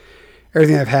I've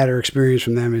had or experienced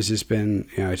from them has just been,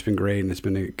 it's been great, and it's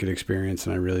been a good experience,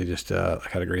 and I really just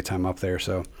had a great time up there.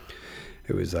 So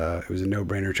it was a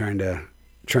no-brainer trying to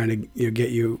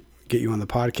get you on the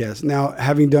podcast. Now,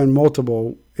 having done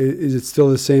multiple, is it still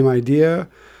the same idea?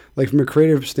 Like from a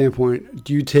creative standpoint,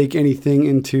 do you take anything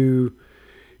into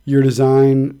your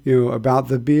design, about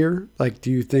the beer? Like,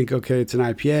 do you think, okay, it's an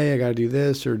IPA, I got to do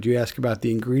this, or do you ask about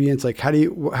the ingredients? Like, how do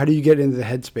you get into the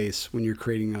headspace when you're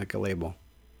creating like a label?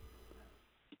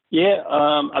 Yeah,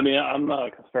 I mean, I'm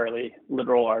like a fairly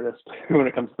literal artist when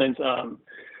it comes to things.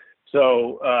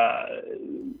 So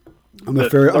I'm a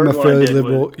fairly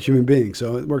liberal human being,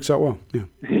 so it works out well. Yeah.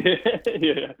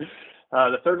 Yeah.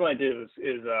 The third one I did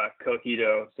is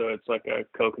Cojito, so it's like a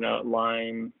coconut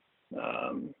lime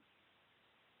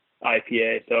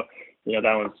IPA. So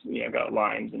that one's got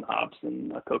limes and hops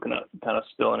and coconut kind of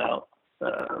spilling out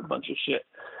a bunch of shit.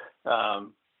 I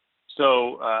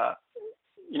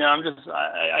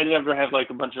never have like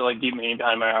a bunch of like deep meaning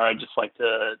behind my art. I just like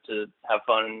to have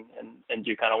fun and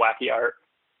do kind of wacky art.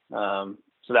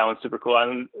 So that one's super cool.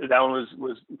 And that one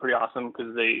was pretty awesome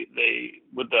because they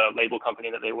with the label company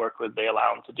that they work with, they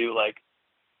allow them to do like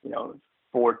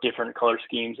 4 different color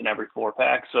schemes in every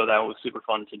 4-pack. So that was super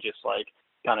fun to just like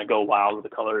kind of go wild with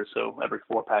the colors. So every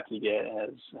 4-pack you get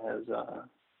has a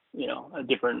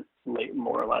different,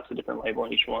 more or less a different label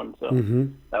on each one. So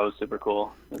that was super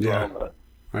cool as well. But,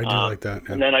 I do like that.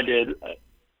 Yeah. And then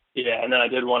I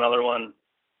did one other one,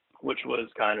 which was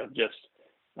kind of just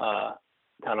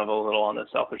kind of a little on the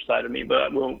selfish side of me.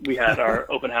 But we had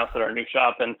our open house at our new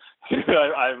shop, and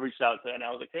I reached out to, and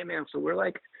I was like, hey man, so we're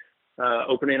like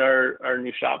opening our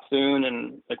new shop soon,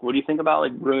 and like, what do you think about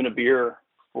like brewing a beer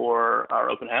for our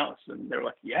open house? And they're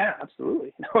like, yeah,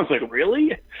 absolutely. And I was like,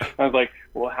 really? I was like,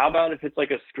 well, how about if it's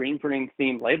like a screen printing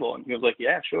themed label? And he was like,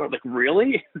 yeah, sure. I'm like,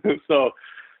 really? So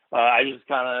I just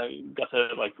kind of got to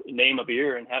like name a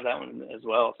beer and have that one as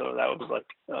well. So that was like,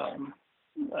 I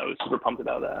was super pumped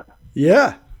about that.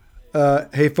 Yeah.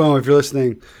 Hey, Foam, if you're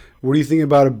listening, what do you think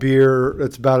about a beer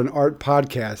that's about an art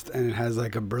podcast and it has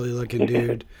like a burly looking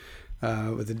dude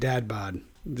with a dad bod?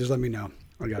 Just let me know.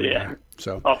 I got it. Right.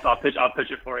 So I'll pitch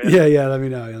it for you. Yeah. Let me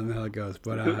know. Let me know how it goes.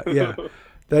 But yeah,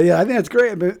 I think that's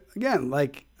great. But again,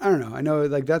 like, I don't know. I know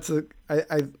like that's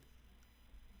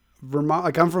Vermont,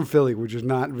 like I'm from Philly, which is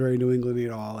not very New England at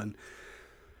all. And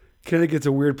Connecticut's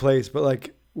a weird place, but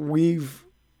like we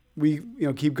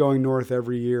keep going north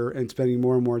every year and spending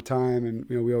more and more time. And,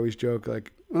 we always joke,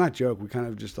 like, well, not joke. We kind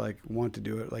of just like want to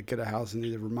do it, like get a house in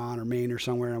either Vermont or Maine or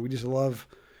somewhere. And we just love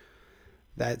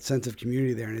that sense of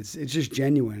community there. And it's just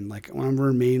genuine. Like when we're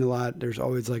in Maine a lot, there's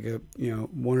always like a,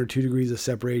 1 or 2 degrees of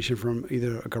separation from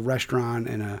either like a restaurant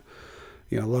and a,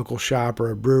 local shop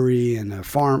or a brewery and a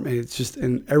farm. And it's just,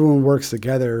 and everyone works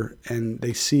together and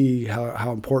they see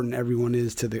how important everyone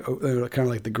is to the kind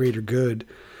of like the greater good.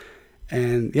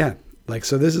 And yeah, like,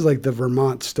 so this is like the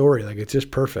Vermont story. Like it's just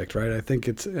perfect, right? I think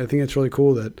it's really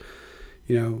cool that,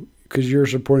 because you're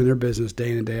supporting their business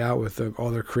day in and day out with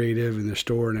all their creative and their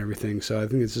store and everything. So I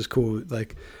think it's just cool.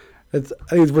 Like, I think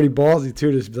it's pretty ballsy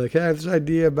too, just to be like, hey, I have this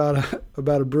idea about a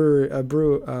beer.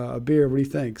 What do you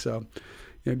think? So,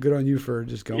 good on you for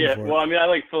just going for it. Yeah, well, I mean, I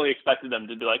like fully expected them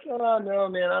to be like, oh no,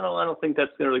 man, I don't think that's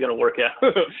really going to work out.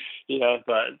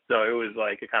 But so it was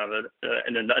like a kind of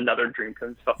another dream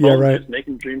come true. Yeah, right. Just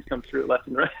making dreams come true left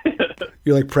and right.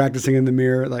 You're like practicing in the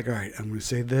mirror, like, all right, I'm going to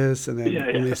say this, and then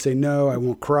when they say no, I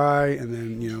won't cry, and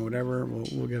then whatever,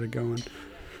 we'll get it going.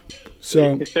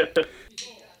 So.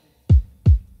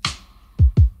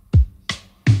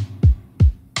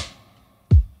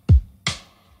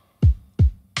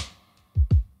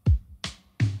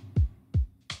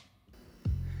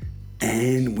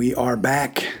 And we are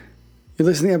back. You're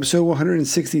listening to episode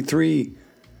 163.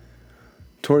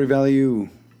 Torrey Valyvou,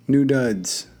 New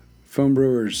Duds, Foam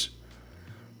Brewers,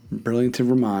 Burlington,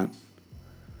 Vermont.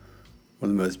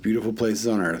 One of the most beautiful places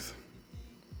on earth.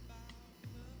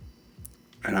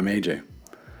 And I'm AJ.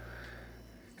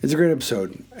 It's a great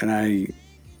episode, and I'm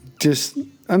just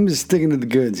sticking to the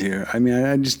goods here. I mean,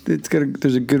 there's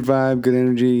a good vibe, good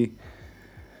energy.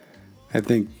 I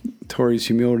think Torrey's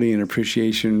humility and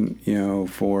appreciation,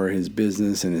 for his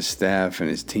business and his staff and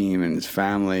his team and his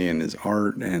family and his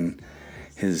art and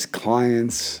his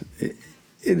clients, it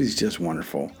is just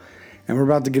wonderful. And we're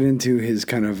about to get into his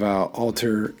kind of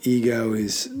alter ego,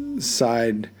 his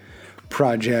side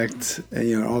project,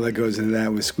 and, all that goes into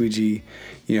that with Squeegee,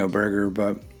 Burger.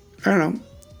 But I don't know.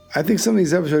 I think some of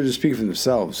these episodes just speak for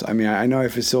themselves. I mean, I know I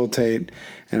facilitate,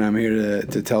 and I'm here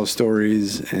to tell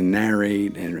stories and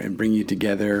narrate and bring you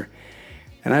together.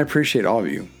 And I appreciate all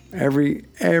of you, every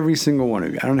single one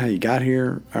of you. I don't know how you got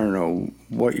here. I don't know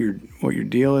what your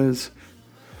deal is,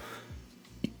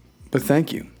 but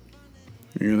thank you.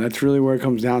 That's really where it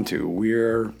comes down to.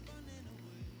 We're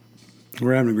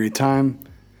having a great time.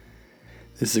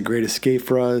 This is a great escape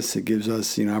for us. It gives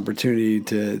us, opportunity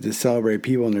to celebrate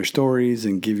people and their stories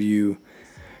and give you,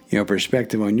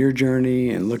 perspective on your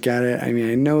journey and look at it. I mean,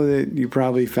 I know that you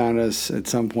probably found us at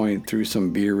some point through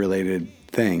some beer-related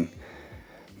thing,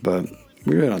 but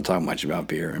we really don't talk much about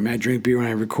beer. I mean, I drink beer when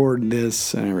I record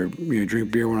this, and I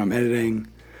drink beer when I'm editing.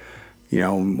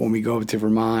 When we go up to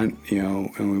Vermont,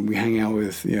 and we hang out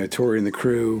with, Torrey and the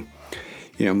crew,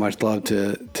 much love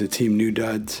to Team New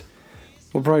Duds.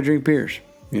 We'll probably drink beers.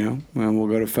 And we'll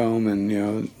go to Foam, and,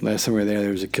 last time we were there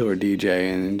was a killer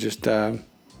DJ, and just,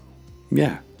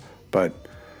 yeah. But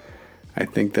I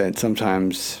think that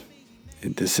sometimes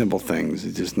the simple things,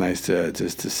 it's just nice to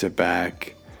sit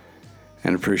back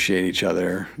and appreciate each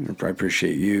other. I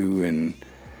appreciate you, and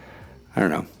I don't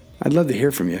know. I'd love to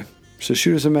hear from you. So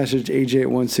shoot us a message,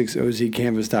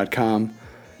 aj@16ozcanvas.com.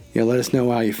 Let us know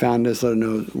how you found us. Let us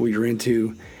know what you're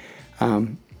into.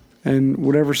 And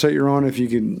whatever site you're on, if you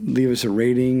could leave us a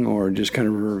rating or just kind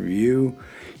of a review,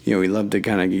 we love to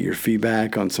kind of get your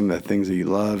feedback on some of the things that you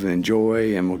love and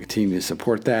enjoy, and we'll continue to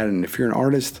support that. And if you're an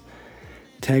artist,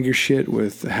 tag your shit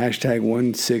with hashtag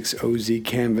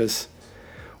 16OZCanvas.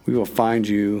 We will find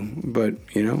you, but,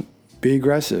 be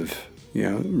aggressive.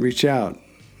 Reach out,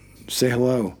 say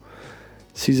hello.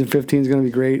 Season 15 is going to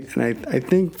be great, and I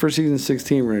think for season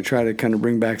 16 we're going to try to kind of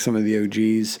bring back some of the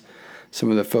OGs,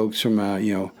 some of the folks from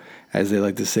as they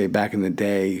like to say back in the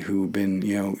day, who've been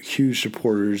huge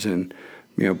supporters and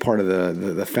part of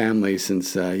the family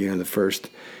since the first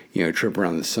trip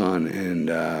around the sun, and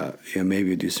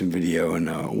maybe do some video and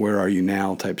where are you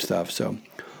now type stuff. So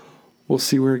we'll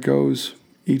see where it goes.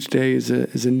 Each day is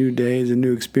a new day, is a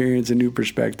new experience, a new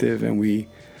perspective, and we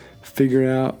figure it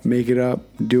out, make it up,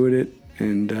 do it.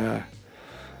 And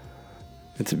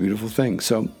it's a beautiful thing.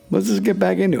 So let's just get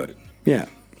back into it. Yeah,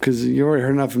 because you already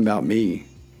heard enough about me.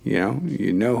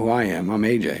 You know who I am. I'm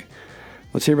AJ.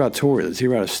 Let's hear about Torrey. Let's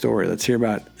hear about a story. Let's hear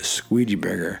about Squeegee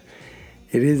Burger.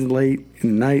 It is late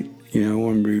in the night,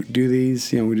 when we do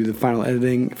these. We do the final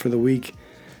editing for the week.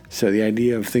 So the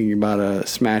idea of thinking about a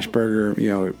smash burger,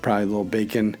 probably a little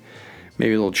bacon,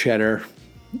 maybe a little cheddar.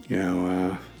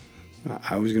 I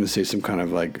was going to say some kind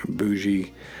of like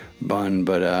bougie bun,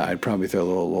 but I'd probably throw a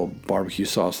little barbecue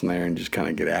sauce in there and just kind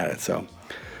of get at it. So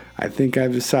I think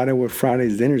I've decided what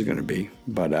Friday's dinner is going to be.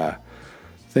 But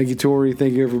thank you, Torrey.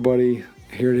 Thank you, everybody.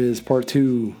 Here it is, part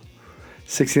 2,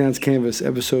 16-ounce canvas,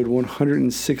 episode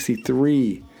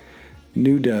 163.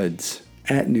 New Duds,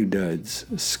 at New Duds,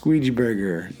 Squeegee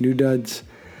Burger, New Duds,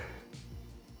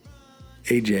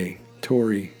 AJ,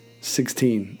 Torrey,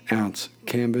 16-ounce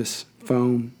canvas,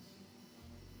 foam.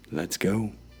 Let's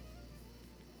go.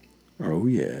 Oh,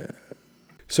 yeah.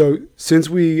 So since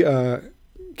we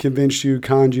convinced you,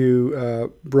 conned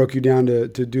you, broke you down to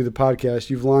do the podcast,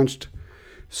 you've launched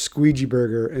Squeegee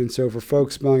Burger. And so for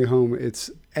folks spelling at home,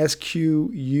 it's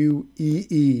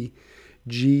SQUEEGEE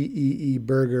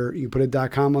Burger. You can put a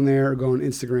 .com on there or go on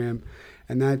Instagram.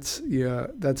 And that's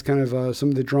kind of some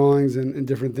of the drawings and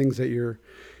different things that you're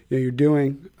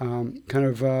doing.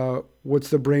 What's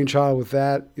the brainchild with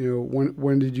that?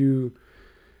 When did you...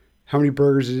 How many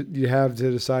burgers did you have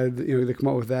to decide, to come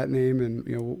up with that name? And,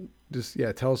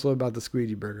 tell us a little about the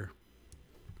Squeegee Burger.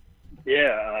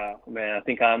 Yeah, man, I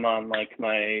think I'm on like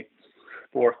my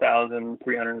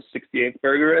 4,368th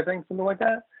burger, I think, something like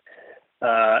that.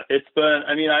 It's been,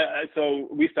 so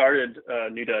we started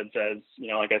New Duds as,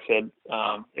 like I said,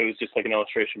 it was just like an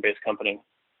illustration-based company.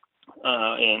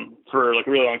 And for like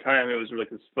a really long time, it was like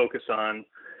this focus on,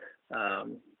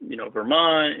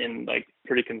 Vermont and like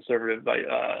pretty conservative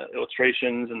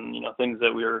illustrations and, things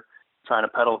that we were trying to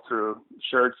peddle through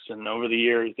shirts. And over the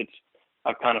years,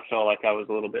 I've kind of felt like I was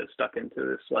a little bit stuck into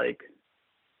this like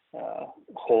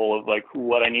hole of like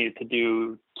what I needed to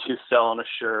do to sell on a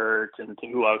shirt and to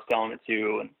who I was selling it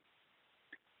to.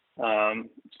 And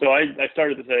so I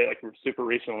started to say like super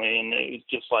recently, and it was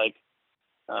just like,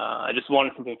 I just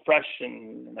wanted something fresh,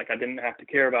 and like I didn't have to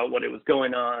care about what it was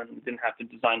going on, didn't have to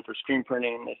design for screen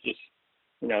printing. It's just,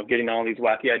 getting all these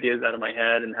wacky ideas out of my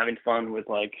head and having fun with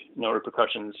like no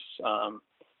repercussions.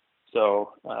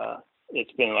 So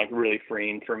it's been like really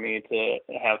freeing for me to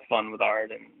have fun with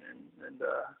art and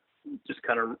just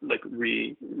kind of like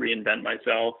reinvent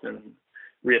myself and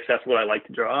reassess what I like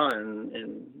to draw. And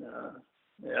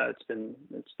it's been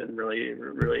really,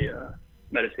 really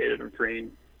meditative and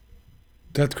freeing.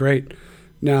 That's great.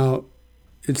 Now,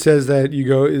 it says that you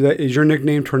go, is your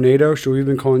nickname Tornado? Should we have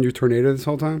been calling you Tornado this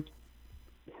whole time?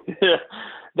 That's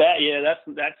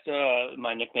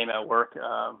my nickname at work.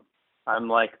 I'm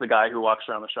like the guy who walks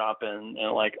around the shop and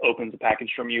like opens a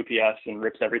package from UPS and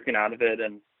rips everything out of it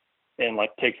and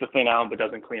like takes the thing out but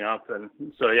doesn't clean up. And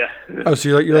so, yeah. Oh,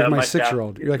 so you're like my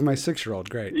 6-year-old. You're like my 6-year-old.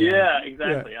 Great. Yeah,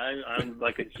 exactly. Yeah. I'm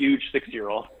like a huge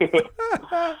 6-year-old.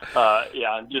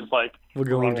 I'm just like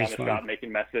running around the shop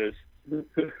making messes.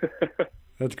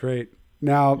 That's great.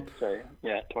 Now,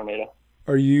 Tornado.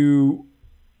 Are you...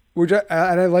 Which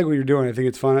I like what you're doing. I think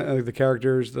it's fun. I like the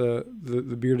characters, the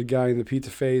bearded guy and the pizza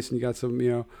face, and you got some,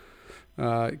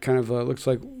 looks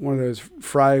like one of those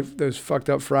fucked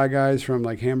up fry guys from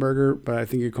like Hamburger, but I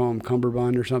think you call him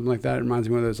Cumberbund or something like that. It reminds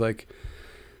me of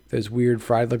those weird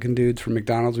fried looking dudes from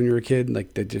McDonald's when you were a kid.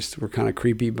 Like they just were kind of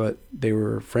creepy, but they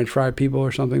were French fry people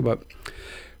or something. But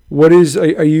how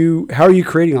are you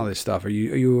creating all this stuff? Are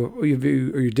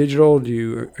you digital? Are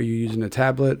you using a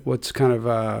tablet? What's kind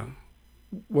of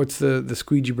what's the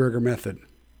Squeegee Burger method?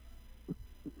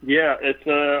 Yeah, it's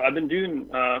I've been doing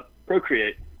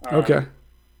Procreate. Okay.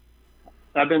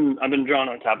 I've been drawing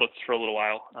on tablets for a little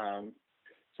while.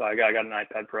 So I got an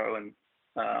iPad Pro, and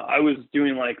I was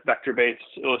doing like vector-based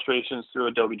illustrations through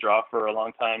Adobe Draw for a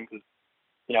long time because,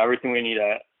 everything we need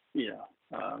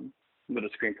with the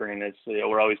screen printing is,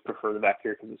 we're always prefer the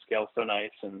vector because the scale's so nice.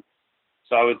 And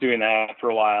so I was doing that for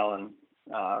a while and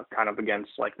kind of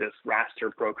against like this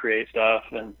raster Procreate stuff.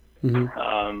 And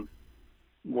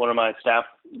one of my staff,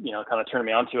 kind of turned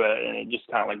me onto it, and it just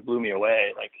kind of like blew me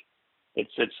away. Like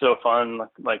it's so fun.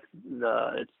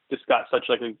 It's just got such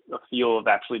like a feel of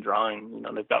actually drawing.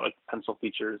 They've got like pencil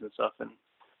features and stuff, and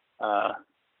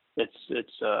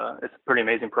it's a pretty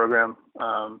amazing program.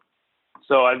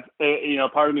 So I've,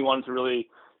 part of me wanted to really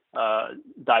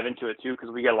dive into it too, because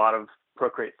we get a lot of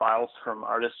Procreate files from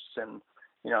artists, and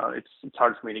it's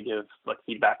hard for me to give like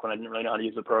feedback when I didn't really know how to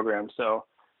use the program. So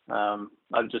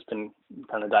I've just been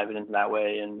kind of diving into that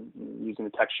way and using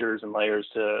the textures and layers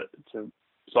so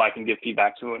I can give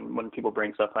feedback to when people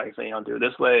bring stuff. I can say, do it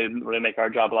this way, it really make our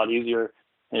job a lot easier,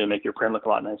 and it'll make your print look a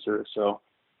lot nicer. So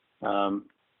I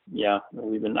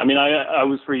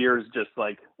was for years just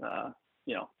like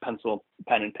pencil,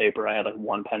 pen, and paper. I had like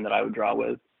one pen that I would draw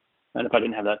with, and if I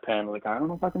didn't have that pen, like I don't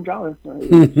know if I can draw this. So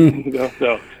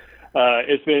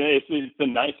it's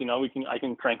been nice. I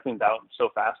can crank things out so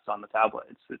fast on the tablet.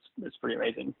 It's pretty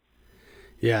amazing.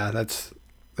 Yeah, that's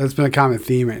been a common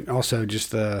theme, and also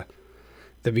just the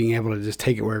being able to just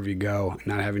take it wherever you go,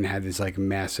 not having to have this like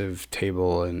massive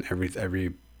table and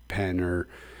every pen or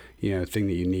thing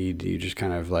that you need. You just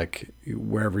kind of like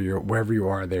wherever you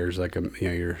are, there's like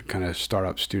your kind of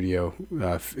startup studio, and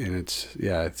I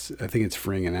think it's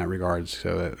freeing in that regard.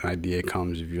 So that an idea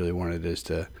comes, if you really wanted this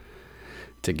to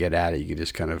get at it, you could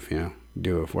just kind of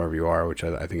do it wherever you are, which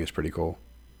I think is pretty cool.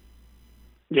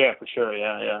 Yeah, for sure.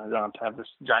 Yeah. I don't have to have this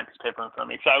giant piece of paper in front of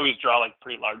me, because I always draw like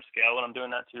pretty large scale when I'm doing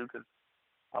that too, because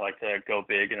I like to go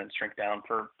big and then shrink down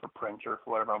for print or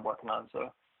for whatever I'm working on.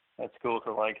 So that's cool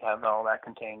to like have all that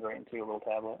contained right into a little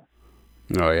tablet.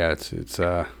 Oh yeah, it's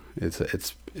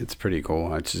pretty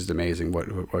cool. It's just amazing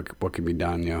what can be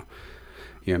done.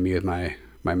 Me with my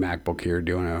MacBook here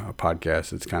doing a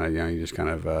podcast. It's kind of you just kind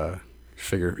of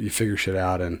figure shit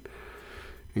out and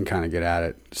kind of get at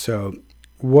it. So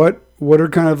what are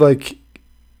kind of like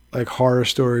horror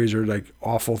stories or like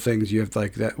awful things you have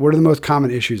like that? What are the most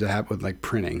common issues that happen with like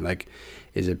printing? Like,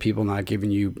 is it people not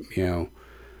giving you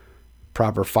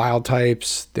proper file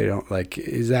types? They don't like,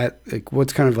 is that like,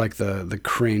 what's kind of like the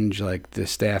cringe, like the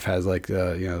staff has like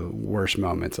the worst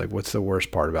moments? Like, what's the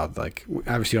worst part about, like,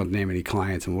 obviously you don't name any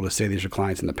clients, and we'll just say these are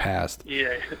clients in the past.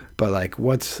 Yeah. But like,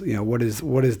 what's what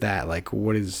is that like?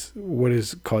 What is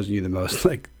causing you the most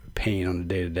like pain on the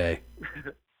day to day?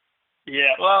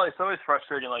 Yeah, well, it's always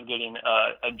frustrating, like getting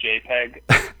a JPEG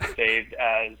saved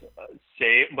as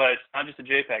but it's not just a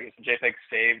JPEG; it's a JPEG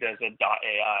saved as a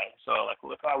 .ai. So like,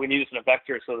 we need this in a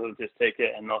vector, so they'll just take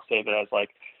it and they'll save it as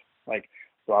like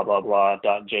blah blah blah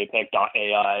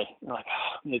 .jpeg.ai. Like,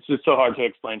 it's just so hard to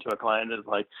explain to a client. It's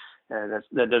like that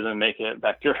doesn't make it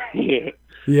vector. Yeah.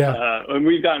 And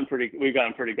we've gotten pretty good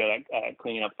at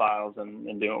cleaning up files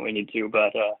and doing what we need to,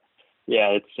 but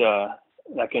it's.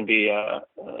 That can be a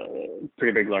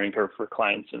pretty big learning curve for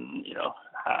clients, and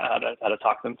how to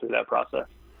talk them through that process.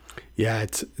 Yeah,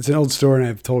 it's an old story, and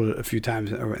I've told it a few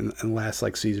times in the last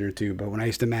like season or two. But when I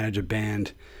used to manage a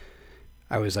band,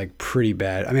 I was like pretty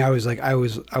bad. I mean, I was like a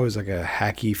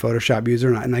hacky Photoshop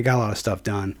user, and I got a lot of stuff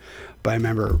done. But I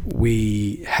remember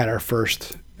we had our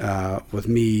first with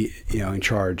me, in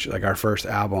charge, like our first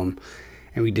album,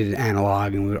 and we did it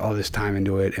analog, and we put all this time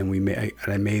into it, and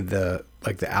I made the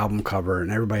album cover,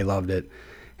 and everybody loved it.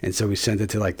 And so we sent it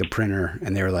to like the printer,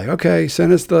 and they were like, okay,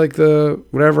 send us the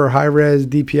whatever high res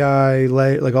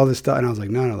DPI, like all this stuff. And I was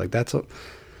like, no, like that's it.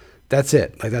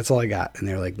 Like, that's all I got. And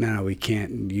they were like, no, we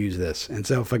can't use this. And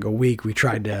so for like a week, we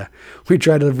tried to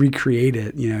recreate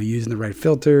it, using the right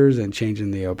filters and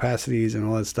changing the opacities and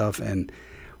all that stuff. And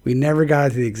we never got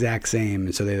it to the exact same.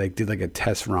 And so they like did like a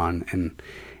test run, and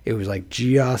it was like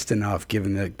just enough,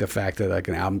 given the fact that like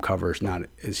an album cover is not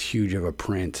as huge of a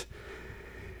print.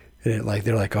 And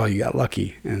they're like, oh, you got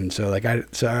lucky. And so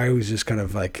I was just kind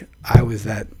of like, I was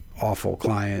that awful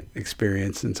client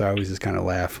experience, and so I always just kind of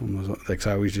laugh.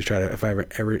 So I always just try to, if I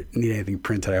ever need anything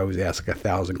printed, I always ask like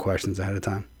 1,000 questions ahead of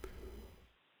time.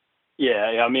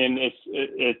 Yeah. I mean, it's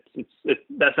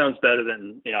that sounds better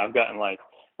than I've gotten like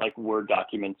Word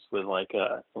documents with like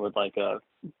a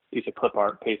piece of clip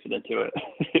art pasted into it.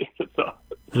 So,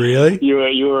 really?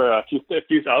 You were a few.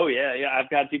 Oh yeah.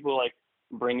 I've got people like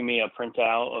bringing me a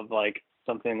printout of like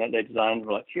something that they designed.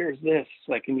 We're like, here's this.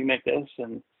 Like, can you make this?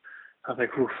 And I was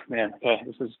like, oof, man. Okay,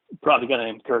 this is probably gonna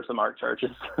incur some art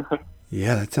charges.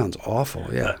 Yeah, that sounds awful.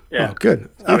 Yeah. Yeah. Oh, good.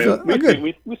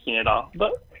 We've seen it all,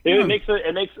 but It makes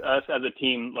us as a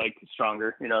team like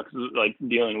stronger, 'cause, like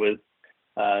dealing with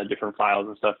different files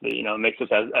and stuff that, it makes us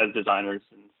as designers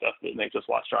and stuff, it makes us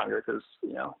a lot stronger because,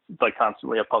 it's like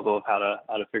constantly a puzzle of how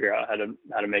to figure out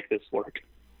how to make this work.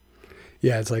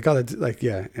 Yeah, it's like, oh, that's like,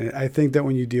 yeah. And I think that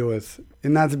when you deal with,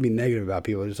 and not to be negative about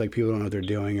people, just like people don't know what they're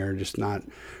doing or just not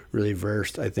really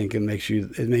versed, I think it makes you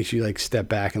like step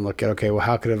back and look at, okay, well,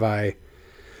 how could have I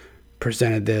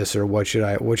presented this, or what should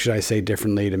I say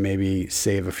differently to maybe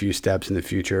save a few steps in the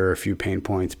future or a few pain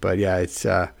points. But yeah, it's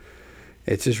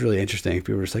just really interesting.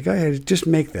 People are just like, oh yeah, just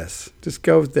make this, just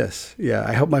go with this. Yeah,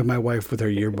 I helped my wife with her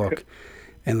yearbook.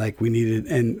 And like we needed,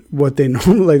 and what they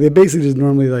normally, like they basically just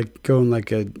normally like go in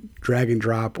like a drag and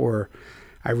drop, or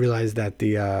I realized that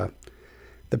the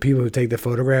people who take the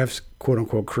photographs, quote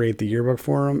unquote, create the yearbook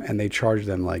for them, and they charge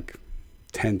them like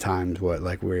 10 times what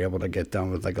like we were able to get done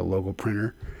with like a local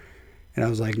printer. And I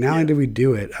was like, not only did we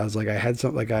do it, I was like, I had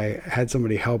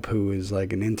somebody help who is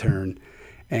like an intern,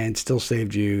 and still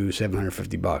saved you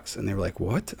 $750. And they were like,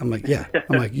 what? I'm like, yeah.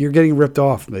 I'm like, you're getting ripped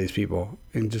off by these people,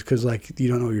 and just because like you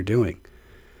don't know what you're doing.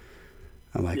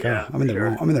 I'm like, I'm in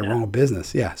the wrong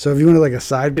business. Yeah. So if you want to like a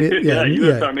side bit,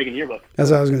 you start making yearbooks. That's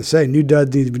what I was going to say. New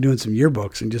Duds needs to be doing some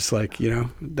yearbooks, and just like,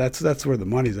 that's where the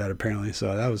money's at apparently.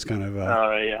 So that was kind of,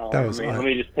 let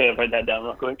me just write that down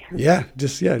real quick. Yeah.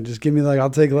 Just give me like, I'll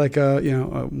take like a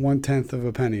 1/10 of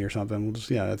a penny or something. We'll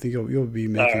just, I think you'll be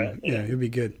making, you'll be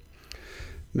good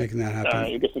making that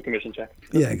happen. You get some commission check.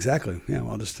 Yeah, exactly. Yeah.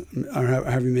 Well, just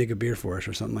have you make a beer for us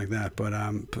or something like that.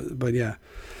 But yeah.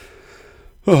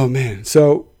 Oh man!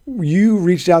 So you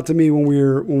reached out to me when we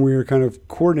were kind of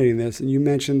coordinating this, and you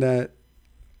mentioned that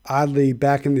oddly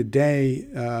back in the day,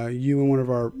 you and one of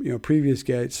our previous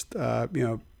guests,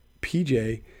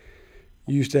 PJ,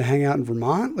 used to hang out in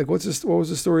Vermont. Like, what was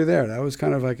the story there? That was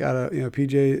kind of like out of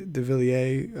PJ de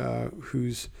Villiers,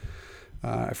 who's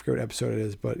I forget what episode it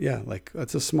is, but yeah, like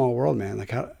that's a small world, man.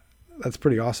 Like that's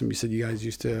pretty awesome. You said you guys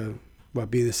used to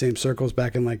be in the same circles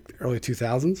back in like early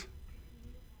 2000s.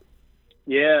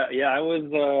 Yeah. I was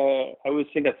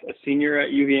a senior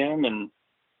at UVM, and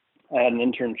I had an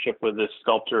internship with this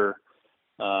sculptor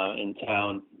in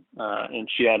town, and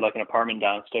she had like an apartment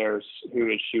downstairs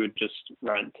she would just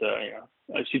rent to,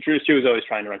 she was always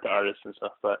trying to rent to artists and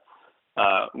stuff, but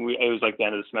it was like the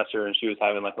end of the semester, and she was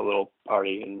having like a little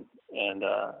party, and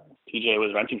TJ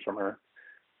was renting from her,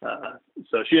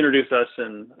 so she introduced us,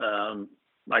 and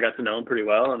I got to know him pretty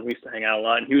well, and we used to hang out a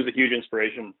lot, and he was a huge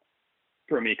inspiration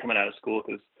for me coming out of school,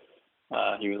 because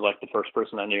he was like the first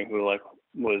person I knew who like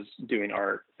was doing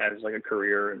art as like a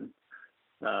career, and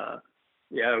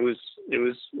it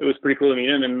was pretty cool to meet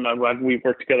him, and we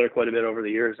worked together quite a bit over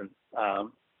the years, and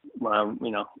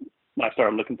when I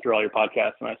started looking through all your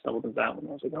podcasts, and I stumbled into that one,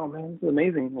 I was like, oh man, this is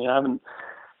amazing.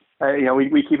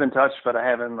 We keep in touch, but I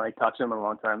haven't like talked to him in a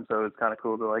long time, so it's kind of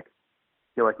cool to like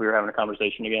feel like we were having a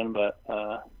conversation again, but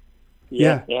he's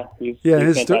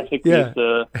fantastic.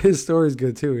 His story's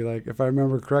good too. Like, if I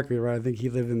remember correctly, right, I think he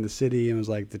lived in the city and was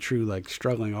like the true like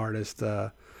struggling artist,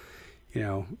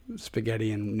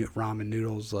 spaghetti and ramen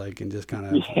noodles, like, and just kind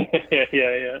of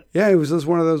yeah, it was just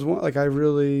one of those like, I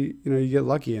really, you get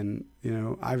lucky, and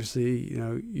obviously,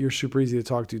 you're super easy to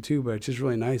talk to too, but it's just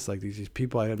really nice, like these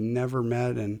people I have never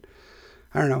met, and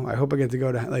I don't know, I hope I get to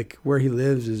go to like where he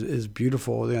lives is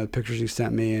beautiful. The pictures he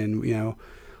sent me, and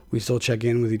we still check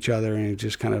in with each other, and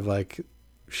just kind of like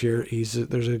there's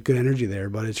a good energy there,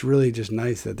 but it's really just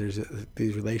nice that there's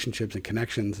these relationships and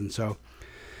connections. And so,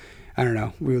 I don't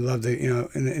know, we would love to,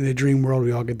 in a dream world,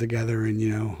 we all get together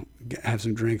and, have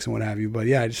some drinks and what have you. But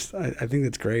yeah, I think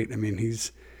that's great. I mean,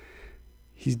 he's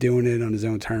doing it on his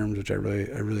own terms, which I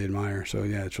really admire. So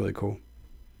yeah, it's really cool.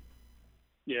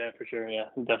 Yeah, for sure. Yeah,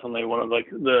 definitely one of like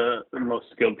the most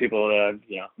skilled people that I've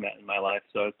met in my life.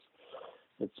 So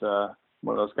it's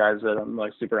one of those guys that I'm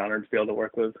like super honored to be able to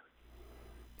work with.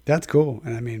 That's cool.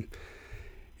 And I mean,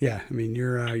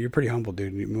 you're pretty humble,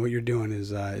 dude. I mean, what you're doing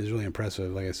is really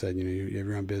impressive. Like I said, you have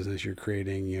your own business, you're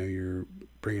creating, you're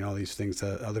bringing all these things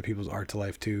to other people's art to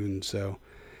life too. And so,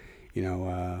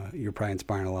 you're probably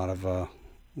inspiring a lot of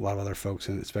other folks,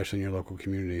 and especially in your local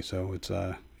community. So it's,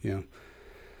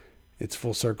 it's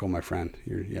full circle, my friend.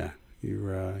 You'll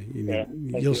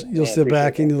sit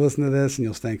back and you'll listen to this, and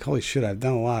you'll think, holy shit, I've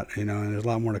done a lot, and there's a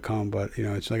lot more to come. But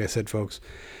it's like I said, folks,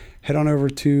 head on over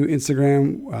to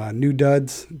Instagram, New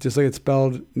Duds, just like it's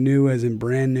spelled, new as in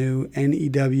brand new,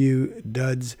 NEW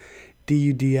Duds,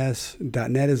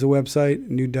 DUDS.net is the website,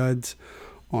 New Duds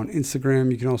on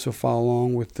Instagram. You can also follow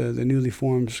along with the newly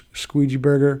formed Squeegee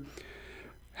Burger.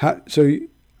 So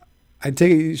I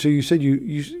take it, so you said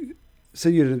you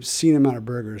said you had an obscene amount of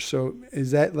burgers. So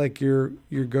is that like your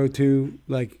go-to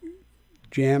like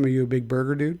jam? Are you a big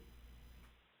burger dude?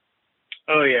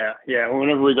 Oh yeah.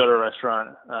 Whenever we go to a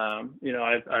restaurant,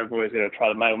 I've always got to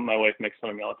try. My wife makes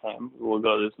fun of me all the time. We'll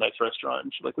go to this nice restaurant,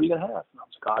 and she's like, "What are you gonna have?" And I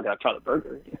was like, "Oh, I gotta try the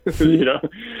burger."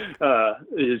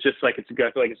 It's just like I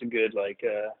feel like it's a good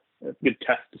a good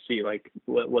test to see like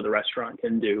what the restaurant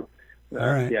can do. All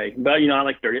right. Yeah, but I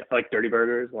like dirty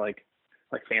burgers, like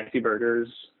fancy burgers.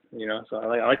 So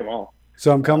I like them all.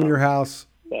 So I'm coming to your house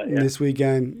But yeah. this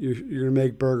weekend. You're gonna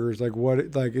make burgers. Like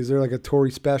what? Like is there like a Torrey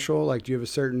special? Like do you have a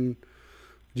certain?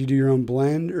 Do you do your own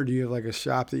blend, or do you have like a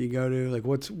shop that you go to? Like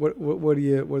what's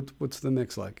the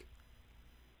mix like?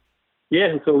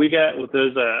 Yeah, so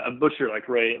there's a butcher like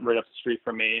right up the street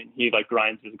from me, and he like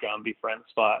grinds his ground beef right on the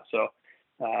spot. So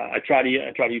I try to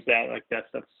use that. Like that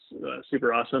stuff's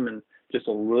super awesome, and just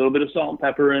a little bit of salt and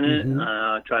pepper in it.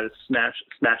 Mm-hmm. Try to smash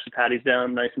the patties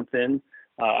down nice and thin.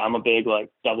 I'm a big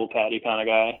like double patty kind of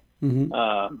guy.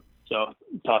 Mm-hmm. So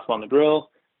toss them on the grill,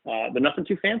 but nothing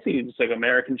too fancy. Just like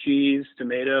American cheese,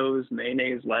 tomatoes,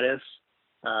 mayonnaise, lettuce.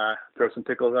 Throw some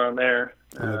pickles on there.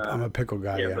 I'm a pickle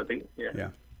guy. Yeah.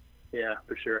 Yeah,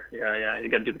 for sure. Yeah. You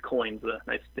got to do the coins, the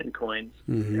nice thin coins.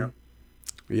 Mm-hmm.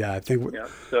 Yeah, I think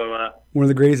So one of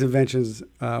the greatest inventions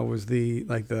was the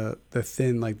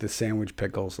thin like the sandwich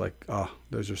pickles. Like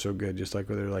those are so good. Just like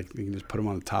where they're like you can just put them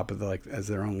on the top of the like as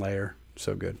their own layer.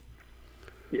 So good.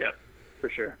 Yeah, for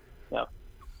sure. Yeah.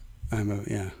 And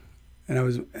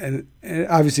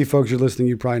obviously, folks, you're listening.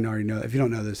 You probably already know. If you don't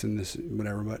know this and this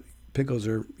whatever, but pickles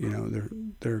are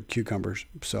they're cucumbers.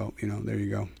 So there you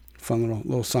go. Fun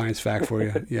little science fact for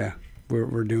you. Yeah,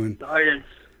 we're doing science.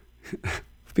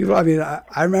 People, I mean,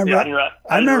 I remember. Yeah,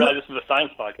 I didn't realize this was a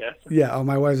science podcast. Yeah. Oh,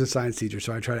 my wife's a science teacher,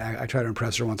 so I try to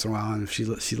impress her once in a while, and if she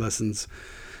listens,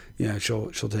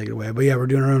 she'll take it away. But yeah, we're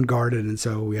doing our own garden, and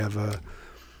so we have a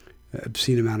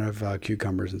obscene amount of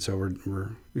cucumbers, and so we're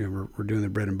doing the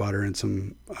bread and butter and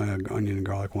some onion and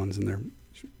garlic ones, and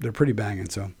they're pretty banging.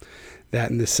 So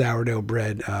that and the sourdough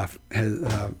bread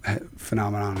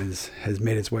phenomenon has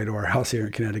made its way to our house here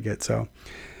in Connecticut. So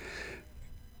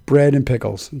bread and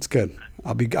pickles, it's good.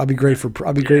 I'll be great for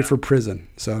prison,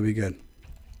 so it'll be good.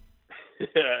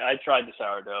 Yeah, I tried the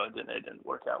sourdough. It didn't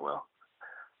work out well.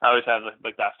 I always have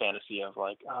like that fantasy of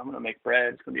like, I'm gonna make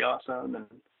bread. It's gonna be awesome, and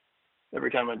every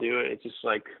time I do it, it's just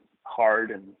like hard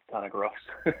and kind of gross.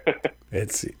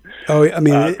 Pizza dough.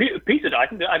 I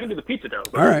can do the pizza dough.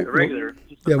 All right, the regular.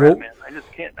 Man. I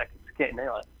just can't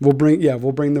nail it. We'll bring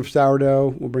the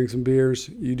sourdough. We'll bring some beers.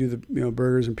 You do the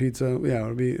burgers and pizza. Yeah,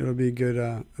 it'll be a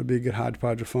good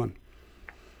hodgepodge of fun.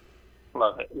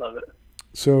 Love it.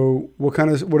 So what kind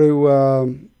of stuff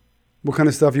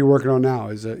are you working on now?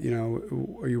 Is it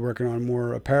are you working on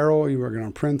more apparel? Are you working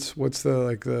on prints? What's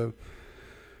with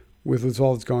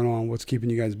all that's going on? What's keeping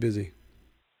you guys busy?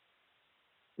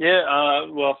 Yeah,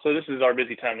 well, so this is our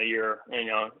busy time of year, in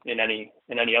any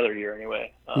other year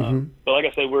anyway. But like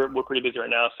I said, we're pretty busy right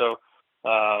now. So,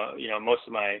 most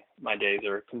of my days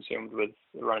are consumed with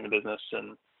running the business,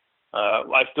 and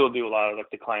I still do a lot of like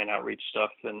the client outreach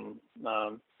stuff, and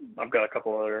I've got a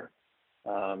couple other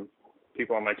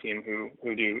people on my team who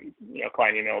do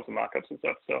client emails and mock-ups and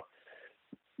stuff. So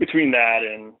between that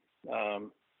and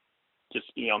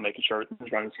just making sure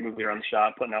everything's running smoothly around the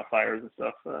shop, putting out fires and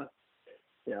stuff.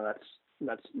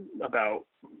 That's about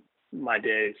my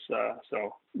days. So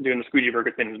doing the squeegee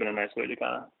burger thing has been a nice way to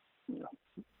kind of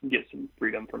get some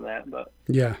freedom from that. But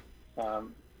yeah.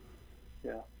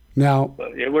 Now,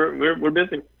 but yeah, we're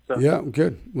busy. So. Yeah,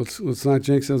 good. Let's not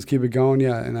jinx it. Let's keep it going.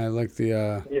 Yeah, and I like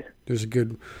there's a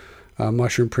good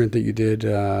mushroom print that you did.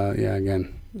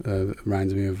 Again, it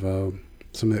reminds me of a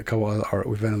couple of art.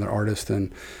 We've had another artist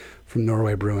and from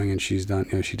Norway Brewing, and she's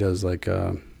done. She does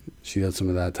she does some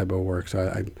of that type of work.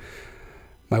 So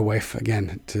my wife,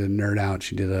 again, to nerd out,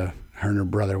 she did her and her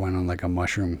brother went on like a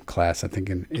mushroom class, I think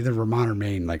in either Vermont or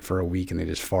Maine, like for a week, and they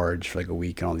just foraged for like a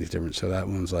week and all these different. So that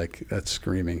one's like, that's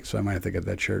screaming. So I might have to get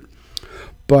that shirt.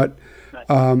 But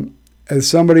as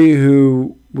somebody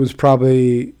who was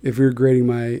probably, if you're grading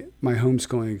my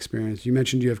homeschooling experience, you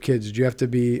mentioned you have kids. Did you have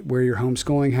to wear your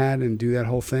homeschooling hat and do that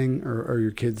whole thing, or are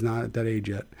your kids not at that age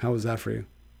yet? How was that for you?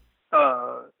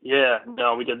 Yeah,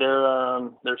 no, we did. They're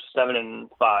 7 and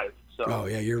 5. So. Oh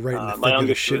yeah, you're right. In the my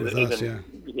youngest shit with us, yeah.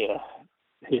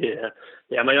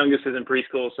 My youngest is in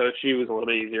preschool, so she was a little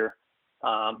bit easier.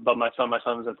 But my son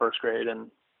was in first grade,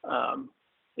 and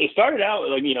it started out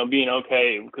like being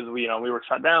okay because we were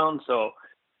shut down, so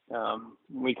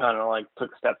we kind of like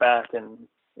took a step back, and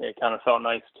it kind of felt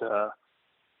nice to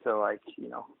like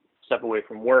step away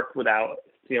from work without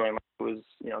feeling like it was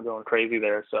going crazy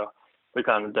there. So we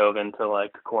kind of dove into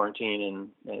like quarantine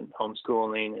and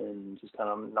homeschooling and just kind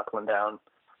of knuckling down.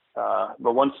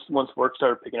 But once work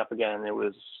started picking up again,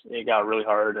 it got really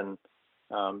hard, and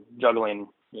juggling,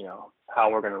 how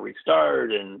we're going to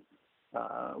restart, and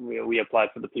we applied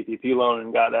for the PPP loan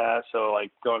and got that. So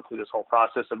like going through this whole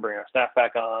process of bringing our staff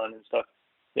back on and stuff,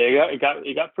 yeah, it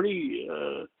got pretty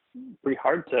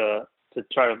hard to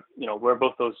try to wear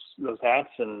both those hats,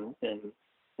 and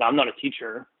I'm not a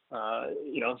teacher,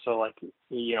 so like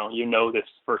this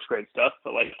first grade stuff,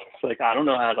 but like it's like I don't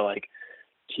know how to like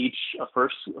teach a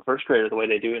first grader the way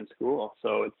they do in school.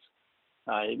 So it's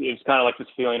kind of like this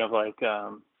feeling of like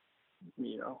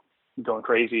going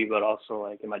crazy, but also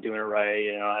like, am I doing it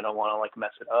right? I don't want to like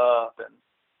mess it up, and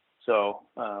so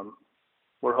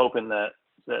we're hoping that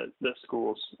the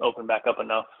schools open back up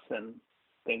enough and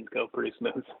things go pretty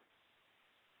smooth.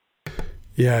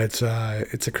 Yeah, it's a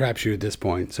crapshoot at this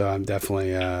point. So I'm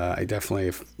definitely,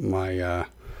 if my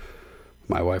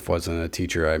wife wasn't a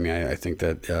teacher, I mean, I think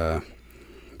that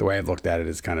the way I've looked at it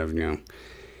is kind of,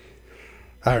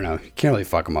 I don't know, you can't really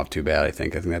fuck them up too bad. I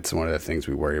think that's one of the things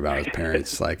we worry about as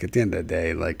parents. Like at the end of the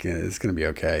day, like it's going to be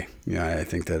okay. I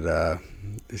think that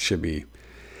it should be.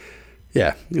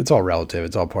 Yeah, it's all relative.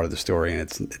 It's all part of the story, and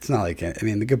it's not like, I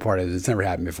mean, the good part is it's never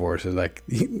happened before, so like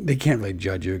they can't really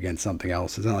judge you against something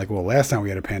else. It's not like, well, last time we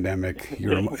had a pandemic,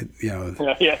 Yeah.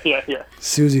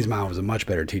 Susie's mom was a much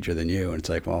better teacher than you, and it's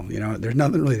like, well, there's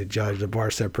nothing really to judge. The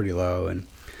bar's set pretty low, and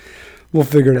we'll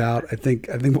figure it out. I think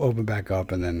we'll open back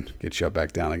up and then get shut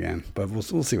back down again, but we'll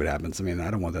see what happens. I mean, I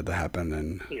don't want that to happen,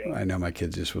 and I know my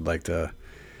kids just would like to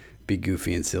be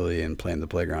goofy and silly and play in the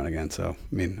playground again. So,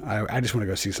 I mean, I just want to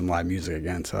go see some live music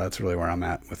again. So that's really where I'm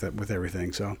at with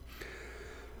everything. So,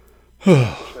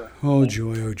 oh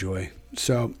joy.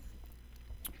 So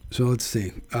let's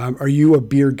see. Are you a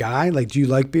beer guy? Like, do you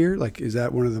like beer? Like, is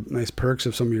that one of the nice perks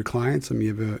of some of your clients? I mean,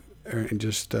 you have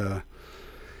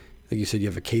like you said, you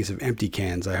have a case of empty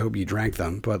cans. I hope you drank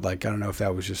them, but like, I don't know if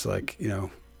that was just like, are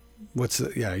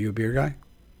you a beer guy?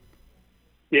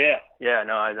 Yeah,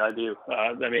 no, I do.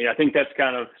 I mean, I think that's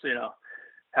kind of,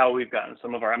 how we've gotten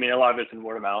some of a lot of it's in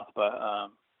word of mouth, but, I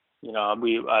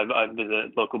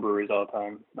visit local breweries all the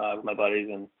time with my buddies,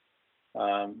 and,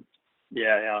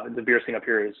 the beer scene up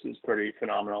here is pretty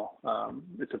phenomenal.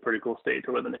 It's a pretty cool state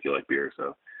to live in if you like beer.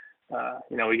 So,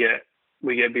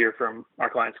 we get beer from our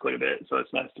clients quite a bit. So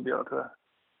it's nice to be able to,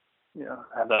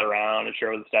 have that around and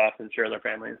share with the staff and share with their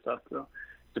family and stuff. So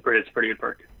it's a pretty good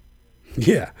perk.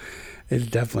 Yeah, it's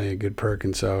definitely a good perk,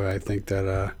 and so I think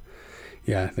that,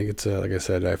 I think it's like I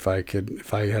said, if I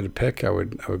had to pick, I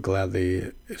would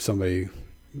gladly, if somebody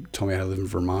told me how to live in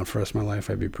Vermont for the rest of my life,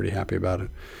 I'd be pretty happy about it,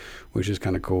 which is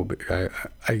kind of cool. But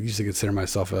I used to consider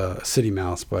myself a city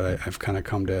mouse, but I've kind of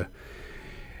come to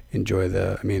enjoy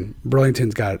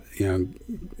Burlington's got,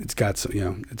 it's got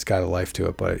some, it's got a life to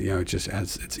it, but it just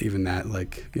has, it's even that,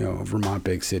 like, a Vermont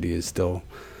big city is still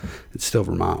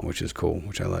Vermont, which is cool,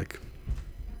 which I like.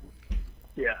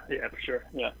 Yeah, for sure.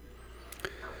 Yeah.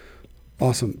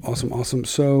 Awesome.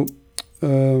 So,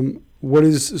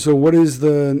 what's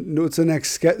the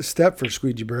next step for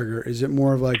Squeegee Burger? Is it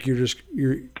more of like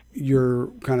your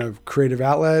kind of creative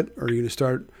outlet, or are you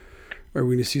are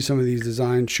we going to see some of these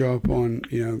designs show up on,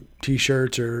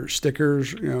 T-shirts or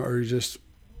stickers, or you're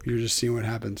just seeing what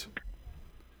happens?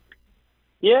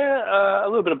 Yeah, a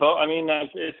little bit of both. I mean,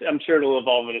 I'm sure it'll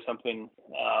evolve into something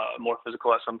more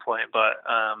physical at some point, but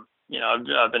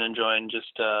I've been enjoying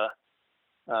just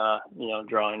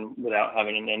drawing without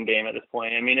having an end game at this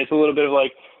point. I mean, it's a little bit of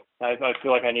like, I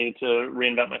feel like I needed to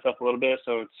reinvent myself a little bit,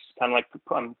 so it's kind of like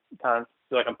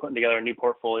feel like I'm putting together a new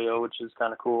portfolio, which is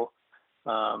kind of cool.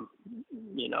 I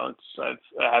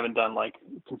haven't done like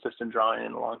consistent drawing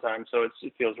in a long time, so it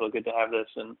feels really good to have this.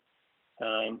 And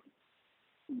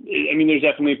there's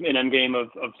definitely an end game of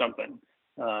something.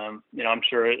 I'm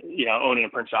sure, owning a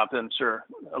print shop, I'm sure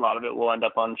a lot of it will end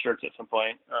up on shirts at some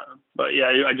point. But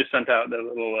yeah, I just sent out the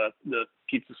little the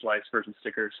pizza slice version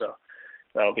stickers, so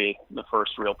that'll be the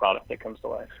first real product that comes to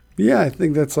life. Yeah, I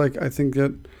think that,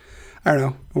 I don't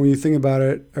know, when you think about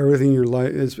it, everything in your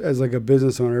life is, as like a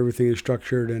business owner, everything is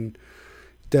structured and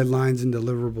deadlines and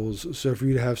deliverables. So for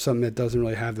you to have something that doesn't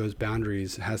really have those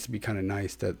boundaries, it has to be kind of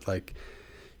nice that, like,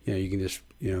 you can just,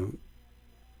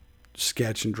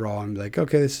 sketch and draw and be like,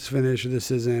 okay, this is finished, or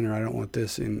this isn't, or I don't want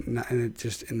this, and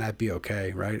that be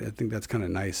okay, right? I think that's kind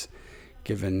of nice,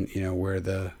 given where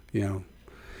the you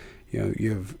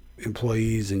have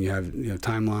employees and you have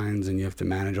timelines and you have to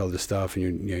manage all this stuff,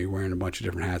 and you're wearing a bunch of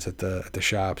different hats at the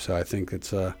shop. So I think it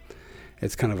seems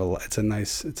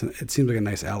like a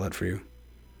nice outlet for you.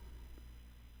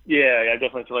 Yeah, I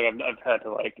definitely feel like I've had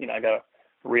to, like, I gotta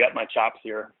re-up my chops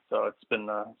here. So it's been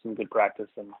some good practice,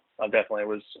 and I definitely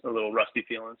was a little rusty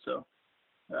feeling. So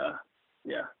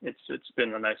yeah, it's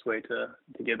been a nice way to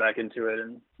get back into it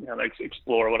and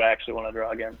explore what I actually want to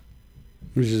draw again.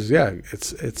 Which is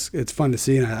it's fun to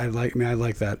see, and I like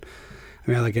that.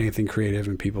 I like anything creative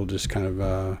and people just kind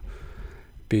of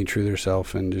being true to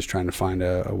themselves and just trying to find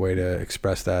a way to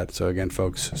express that. So again,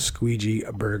 folks,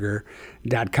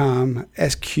 squeegeeburger.com,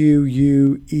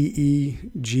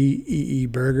 SQUEEGEE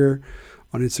burger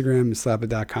on Instagram, and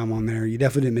slap.com on there. You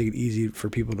definitely didn't make it easy for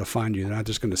people to find you. They're not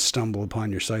just going to stumble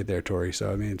upon your site there, Torrey.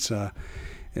 So I mean, it's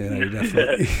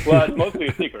definitely well, it's mostly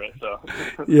a secret. So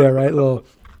yeah, right. Little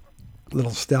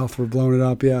stealth. We're blowing it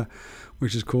up. Yeah.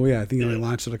 Which is cool. Yeah, I think they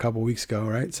launched it a couple weeks ago,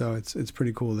 right? So it's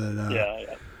pretty cool that.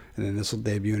 Yeah. And then this will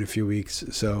debut in a few weeks.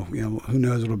 So who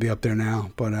knows what'll be up there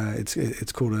now? But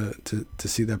it's cool to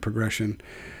see that progression.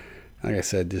 Like I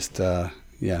said, just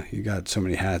you got so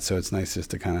many hats, so it's nice just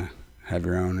to kind of have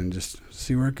your own and just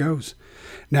see where it goes.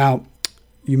 Now,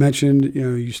 you mentioned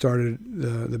you started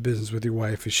the business with your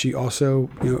wife. Is she also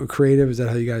creative? Is that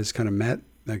how you guys kind of met,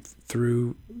 like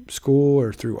through school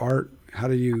or through art? How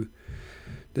did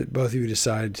both of you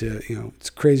decide to, it's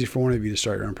crazy for one of you to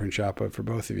start your own print shop, but for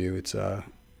both of you, it's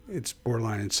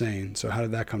borderline insane. So how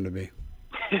did that come to be?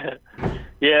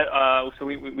 Yeah. So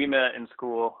we met in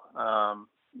school.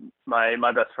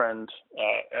 My best friend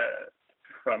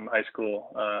from high school,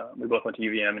 we both went to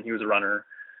UVM, and he was a runner.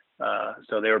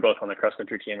 So they were both on the cross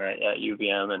country team at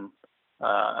UVM, and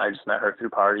I just met her through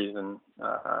parties, and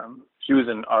she was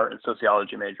an art and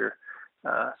sociology major.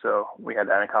 So we had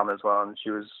that in common as well. And she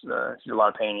did a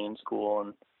lot of painting in school,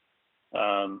 and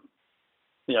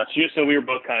so we were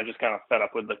both kind of fed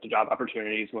up with the job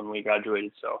opportunities when we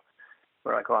graduated. So I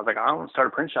was like, I want to start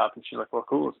a print shop. And she's like, well,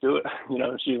 cool, let's do it.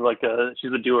 She's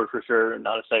she's a doer for sure,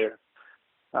 not a sayer.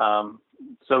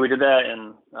 So we did that.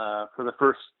 And for the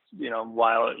first,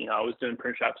 while, I was doing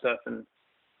print shop stuff, and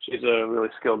she's a really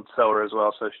skilled sewer as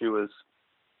well. So she was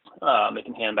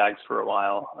making handbags for a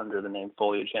while under the name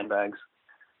Foliage Handbags.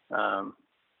 So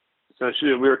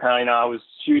we were kind of,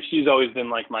 she's always been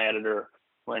like my editor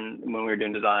when we were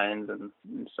doing designs and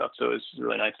stuff. So it's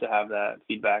really nice to have that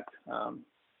feedback.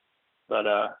 But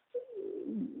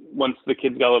once the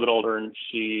kids got a little bit older and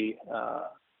she,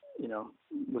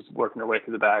 was working her way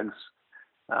through the bags,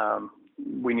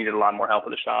 we needed a lot more help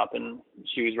with the shop, and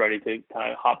she was ready to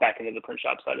kind of hop back into the print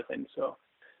shop side of things. So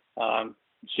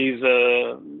she's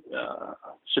a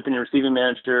shipping and receiving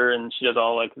manager, and she does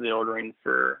all the ordering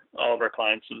for all of our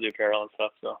clients with the apparel and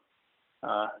stuff. So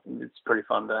it's pretty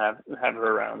fun to have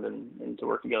her around and to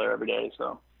work together every day.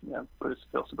 So yeah, I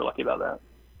feel super lucky about that.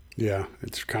 Yeah,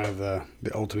 it's kind of the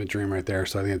ultimate dream right there.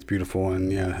 So I think it's beautiful,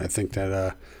 and yeah, I think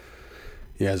that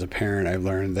as a parent, I've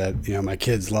learned that my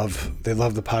kids love the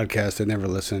podcast. They never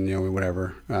listen,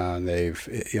 whatever.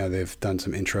 They've done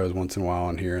some intros once in a while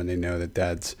on here, and they know that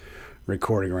Dad's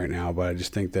recording right now. But I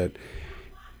just think that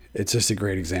it's just a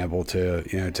great example to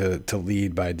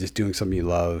lead by just doing something you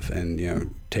love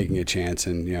and taking a chance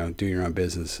and doing your own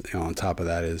business. On top of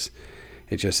that it's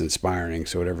just inspiring.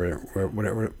 So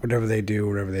whatever they do,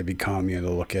 whatever they become,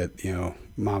 they'll look at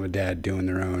mom and dad doing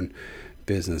their own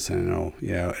business, and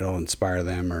it'll inspire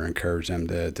them or encourage them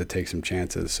to take some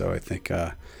chances. So I think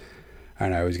I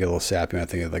always get a little sappy when I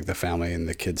think of the family and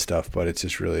the kids stuff, but I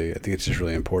think it's just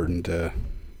really important to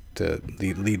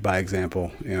lead by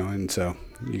example, and so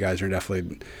you guys are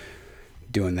definitely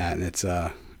doing that, and it's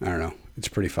I don't know, it's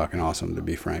pretty fucking awesome, to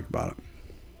be frank about it.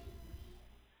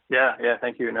 Yeah,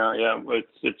 thank you. No, yeah,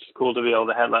 it's cool to be able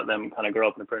to let them kind of grow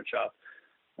up in a print shop.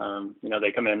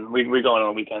 They come in, we go in on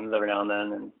the weekends every now and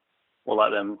then, and we'll let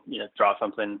them draw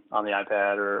something on the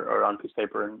iPad or on a piece of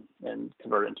paper and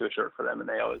convert it into a shirt for them, and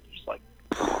they always just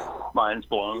mind's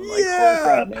blown, holy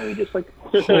crap, man, we just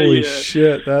holy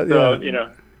shit, that, so,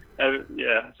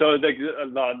 so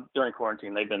during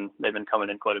quarantine they've been coming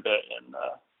in quite a bit, and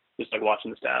just watching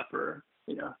the staff, or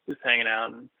just hanging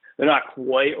out, and they're not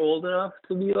quite old enough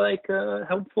to be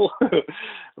helpful, but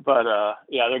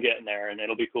they're getting there, and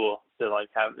it'll be cool to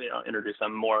have introduce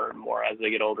them more as they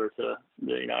get older to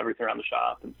everything around the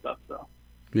shop and stuff. So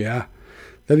yeah,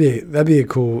 that'd be a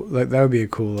cool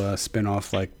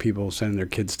spin-off, people sending their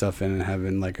kids stuff in and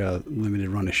having a limited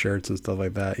run of shirts and stuff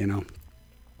like that.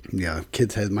 Yeah,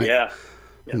 kids' heads might. Yeah.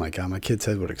 Oh my God, my kids'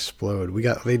 head would explode.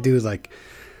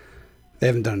 They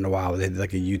haven't done it in a while, but they did a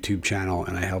YouTube channel,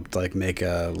 and I helped make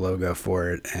a logo for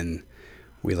it, and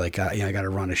we I got a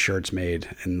run of shirts made,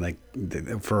 and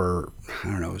for,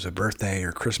 I don't know, it was a birthday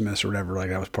or Christmas or whatever,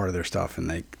 that was part of their stuff,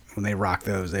 and when they rock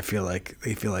those, they feel like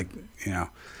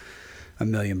a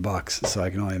 $1,000,000. So I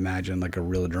can only imagine like a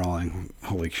real drawing.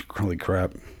 Holy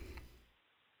crap.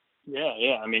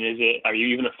 Yeah. I mean, are you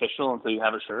even official until you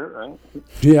have a shirt, right?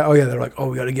 Yeah. Oh yeah. They're like, oh,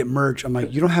 we got to get merch. I'm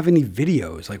like, you don't have any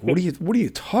videos. Like, what are you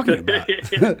talking about?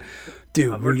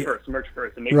 Dude, merch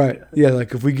first. Right. Yeah.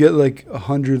 Like if we get like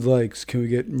 100 likes, can we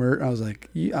get merch? I was like,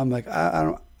 I'm like, I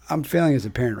don't, I'm failing as a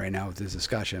parent right now with this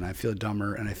discussion. I feel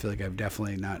dumber and I feel like I've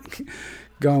definitely not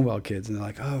gone well, kids. And they're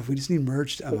like, oh, if we just need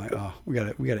merch. I'm like, oh, we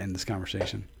gotta end this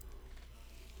conversation.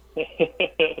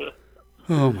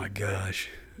 Oh my gosh.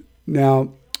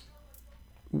 Now,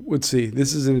 let's see.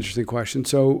 This is an interesting question.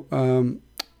 So,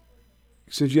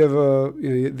 since you have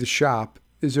the shop,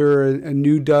 is there a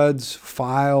new duds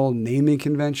file naming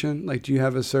convention? Like, do you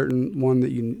have a certain one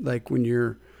that you like when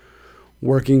you're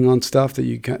working on stuff that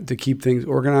you to keep things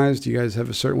organized? Do you guys have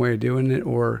a certain way of doing it,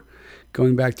 or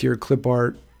going back to your clip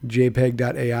art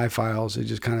JPEG.ai files? It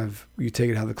just kind of you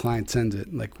take it how the client sends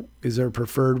it. Like, is there a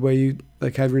preferred way you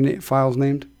like have your files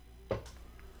named?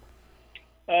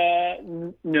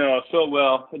 No. So,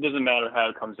 well, it doesn't matter how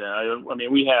it comes in. I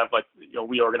mean, we have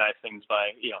we organize things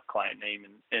by, client name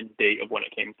and date of when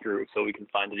it came through so we can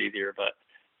find it easier. But,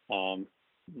 I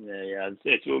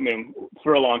mean,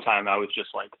 for a long time, I was just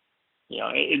like, this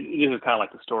is kind of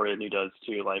like the story of New Duds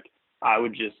too. Like, I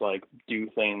would just like do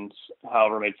things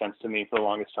however made sense to me for the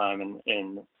longest time.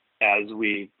 And as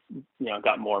we,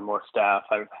 got more and more staff,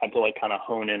 I had to like kind of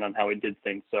hone in on how we did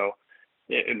things. So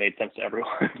it made sense to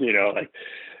everyone,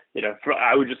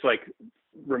 I would just like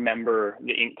remember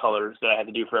the ink colors that I had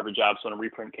to do for every job. So when a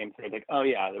reprint came through, like, oh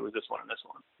yeah, there was this one and this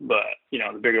one. But,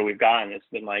 the bigger we've gotten, it's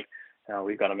been like,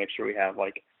 we've got to make sure we have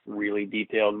like really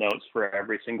detailed notes for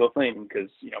every single thing because,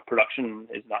 production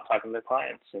is not talking to the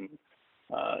clients. And,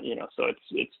 so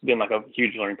it's been like a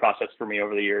huge learning process for me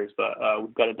over the years, but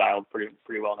we've got it dialed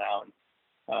pretty well now.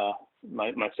 And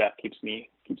my staff keeps me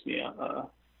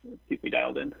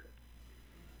dialed in.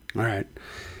 All right.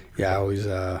 Yeah, I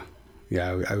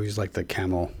always like the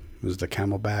camel. It was the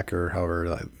camelback or however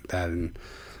like that. And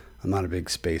I'm not a big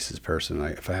spaces person.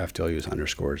 If I have to, I'll use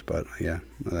underscores. But yeah,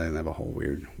 I have a whole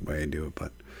weird way to do it.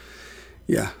 But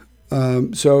yeah.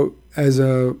 So as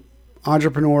a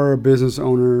entrepreneur, a business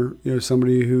owner,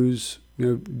 somebody who's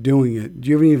doing it, do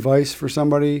you have any advice for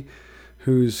somebody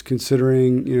who's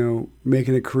considering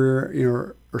making a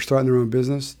career, or starting their own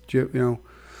business? Do you,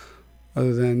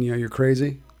 other than you're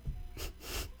crazy?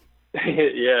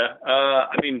 Yeah.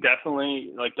 I mean,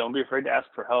 definitely, like, don't be afraid to ask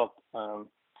for help.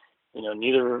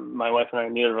 Neither my wife and I,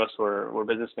 neither of us were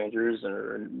business managers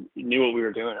or knew what we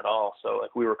were doing at all. So,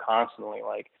 like, we were constantly,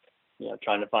 like,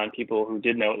 trying to find people who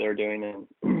did know what they were doing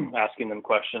and asking them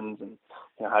questions and,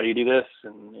 how do you do this?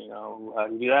 And, how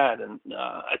do you do that? And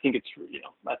I think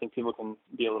I think people can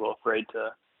be a little afraid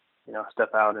to,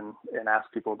 step out and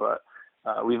ask people. But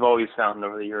we've always found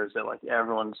over the years that like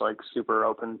everyone's like super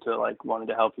open to like wanting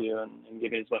to help you and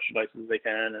giving as much advice as they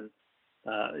can, and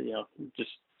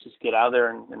just get out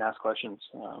there and ask questions,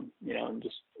 and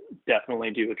just definitely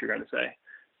do what you're going to say.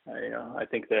 I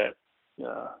think that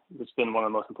it's been one of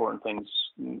the most important things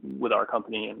with our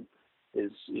company, and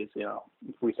is if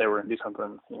we say we're going to do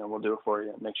something, we'll do it for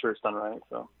you and make sure it's done right.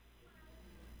 So.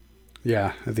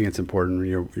 Yeah, I think it's important.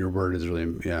 Your word is really,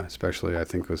 especially I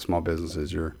think with small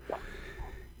businesses, you're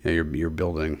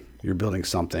building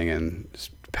something, and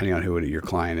depending on who your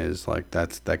client is, like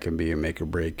that can be a make or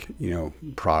break,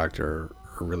 product or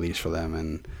release for them.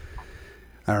 And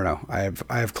I don't know. I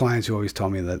have clients who always tell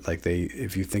me that like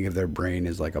if you think of their brain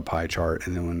as like a pie chart,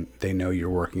 and then when they know you're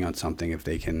working on something, if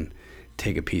they can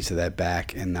take a piece of that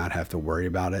back and not have to worry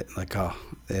about it, like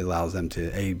it allows them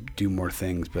to do more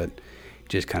things, but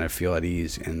just kind of feel at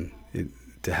ease and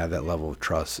to have that level of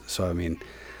trust. So I mean,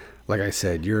 like I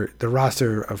said, the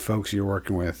roster of folks you're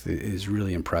working with is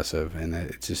really impressive, and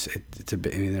it's a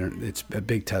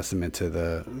big testament to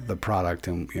the product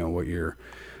and what you're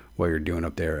doing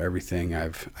up there. Everything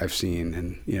I've seen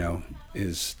and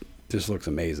is just looks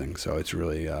amazing. So it's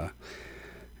really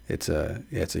it's a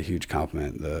huge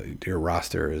compliment. Your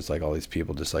roster is like all these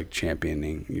people just like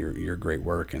championing your great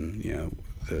work and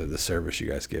the service you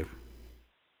guys give.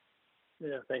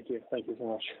 Yeah, thank you so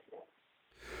much.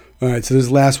 All right, so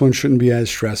this last one shouldn't be as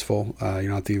stressful. You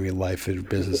don't have to give me life or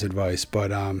business advice,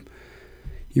 but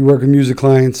you work with music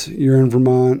clients. You're in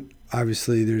Vermont.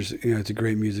 Obviously, there's it's a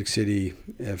great music city.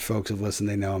 If folks have listened,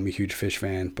 they know I'm a huge Fish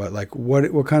fan. But like,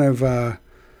 what kind of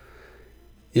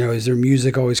is there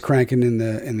music always cranking in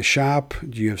the shop?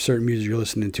 Do you have certain music you're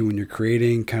listening to when you're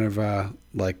creating? Kind of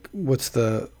like what's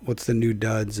the new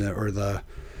duds or the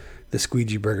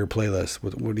Squeegee Burger playlist?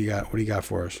 What do you got? What do you got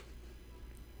for us?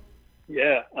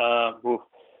 Yeah.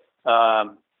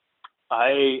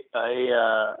 I've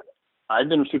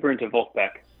been super into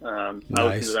Volkbeck. I Nice.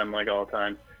 listen to them like all the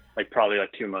time, like probably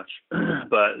like too much,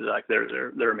 but like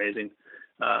they're amazing.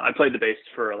 I played the bass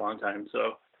for a long time,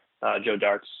 so Joe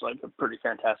Dart's like a pretty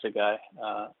fantastic guy.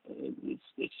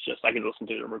 It's just I could listen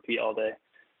to it and repeat all day.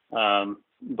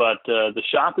 But the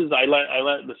shop is I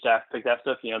let the staff pick that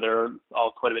stuff. You know, they're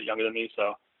all quite a bit younger than me,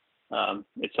 so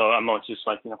so I'm always just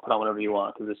like, you know, put on whatever you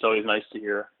want, because it's always nice to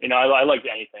hear. You know, I like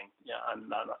anything. Yeah, I'm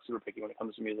not super picky when it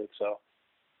comes to music, so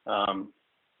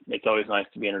it's always nice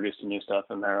to be introduced to new stuff,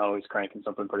 and they're always cranking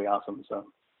something pretty awesome. So,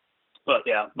 but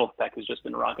yeah, Wolfpack has just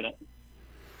been rocking it.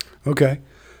 Okay,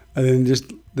 and then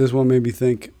just this one made me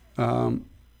think.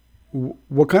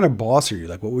 What kind of boss are you?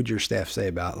 Like, what would your staff say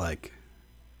about like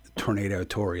Tornado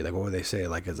Torrey? Like, what would they say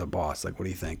like as a boss? Like, what do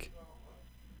you think?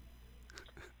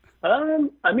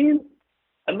 I mean,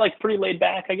 I'm like pretty laid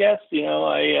back, I guess. You know,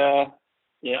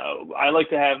 I like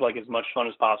to have like as much fun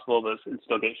as possible, but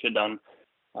still get shit done.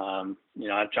 You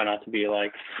know, I try not to be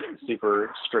like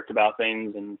super strict about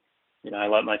things, and you know, I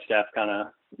let my staff kind of,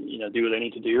 you know, do what they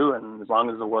need to do, and as long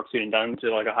as the work's getting done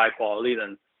to like a high quality,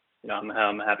 then you know,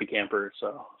 I'm a happy camper.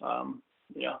 So,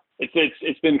 you know,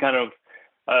 it's been kind of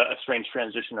a strange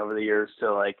transition over the years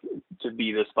to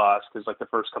be this boss, because like the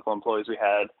first couple employees we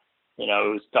had, you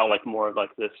know, it felt like more of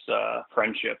like this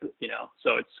friendship, you know.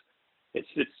 So it's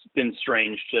been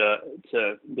strange to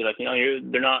be like, you know,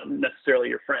 they're not necessarily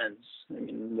your friends. I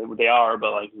mean, they are,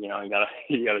 but like, you know,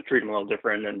 you gotta treat them a little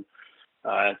different, and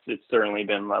it's certainly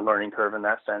been a learning curve in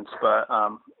that sense. But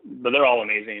they're all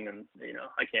amazing, and you know,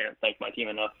 I can't thank my team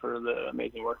enough for the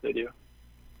amazing work they do.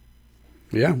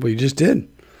 Yeah, well, you just did.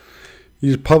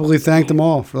 You just publicly thanked them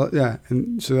all for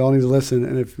and so they all need to listen.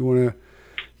 And if you want to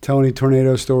tell any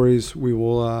tornado stories,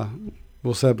 we'll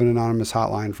set up an anonymous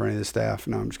hotline for any of the staff.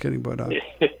 No, I'm just kidding, but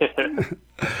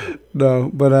no,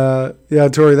 but yeah,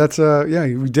 Torrey, that's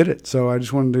we did it. So I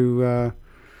just wanted to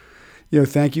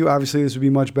thank you. Obviously, this would be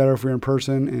much better if we were in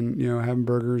person and, you know, having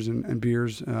burgers and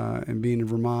beers and being in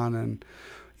Vermont and,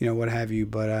 you know, what have you.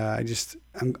 But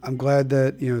I'm glad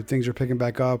that, you know, things are picking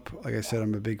back up. Like I said,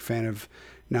 I'm a big fan of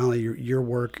not only your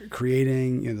work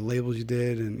creating, you know, the labels you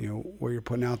did and, you know, what you're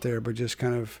putting out there, but just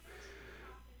kind of,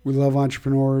 we love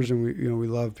entrepreneurs, and we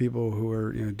love people who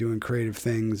are, you know, doing creative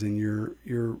things, and you're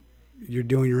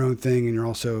doing your own thing, and you're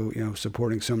also, you know,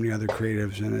 supporting so many other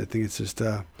creatives. And I think it's just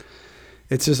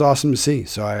awesome to see.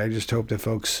 So I just hope that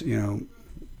folks, you know,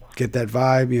 get that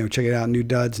vibe, you know, check it out,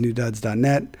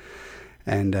 newduds.net.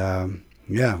 And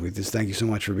we just thank you so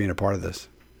much for being a part of this.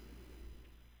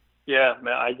 Yeah,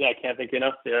 man, I can't thank you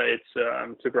enough. Yeah,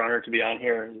 I'm super honored to be on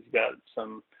here. You've got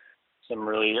some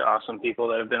really awesome people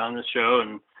that have been on this show,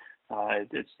 and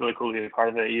it's really cool to be a part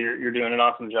of it. You're doing an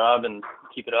awesome job, and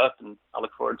keep it up. And I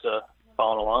look forward to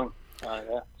following along.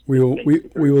 We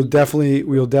will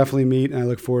definitely meet, and I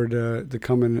look forward to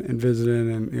coming and visiting,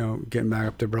 and, you know, getting back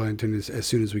up to Burlington as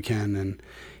soon as we can, and,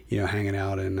 you know, hanging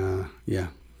out and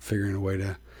figuring a way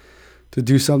to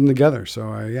do something together.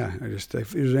 So if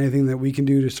there's anything that we can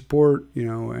do to support, you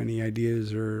know, any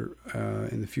ideas or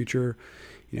in the future,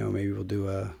 you know, maybe we'll do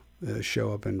a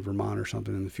show up in Vermont or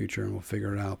something in the future, and we'll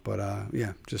figure it out. But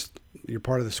just you're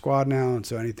part of the squad now, and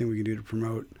so anything we can do to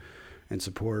promote and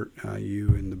support you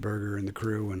and the burger and the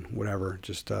crew and whatever,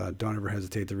 just don't ever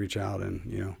hesitate to reach out. And,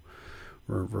 you know,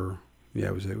 it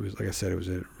was like I said, it was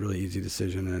a really easy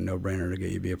decision and a no-brainer to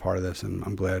get you to be a part of this, and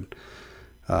I'm glad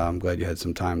you had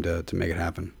some time to make it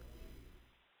happen.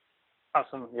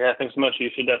 Awesome. Yeah, thanks so much. You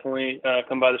should definitely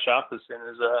come by the shop as soon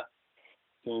as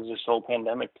this whole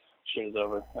pandemic shit is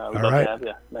over. We'd love to have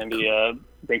you. Maybe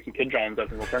bring some kid drawings up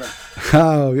and we'll print them.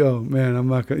 Oh, yo, man, I'm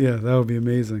not gonna. Yeah, that would be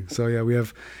amazing. So we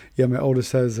have. Yeah, my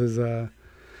oldest has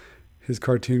his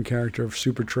cartoon character of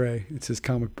Super Trey. It's his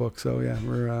comic book. So yeah,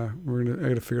 I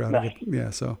gotta figure out how to get. Yeah,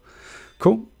 so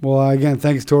cool. Well, again,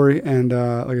 thanks, Torrey, and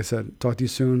like I said, talk to you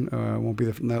soon. Won't be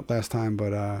the last time,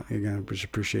 but again, just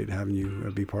appreciate having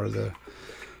you be part of the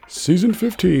season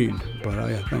 15.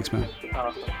 But thanks, man.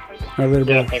 Awesome. All right, later,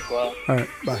 bro. Yeah, thanks a lot. All right,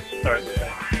 bye. All right,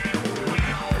 bye.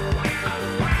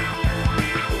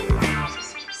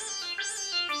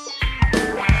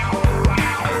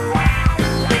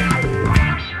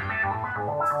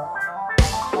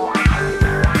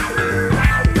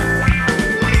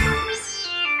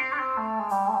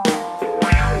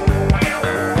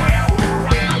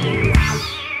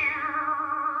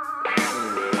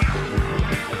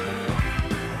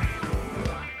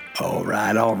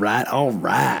 All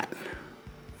right.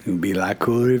 It would be a lot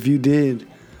cooler if you did.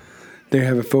 There you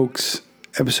have it, folks.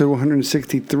 Episode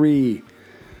 163.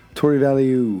 Torrey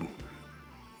Valyvou,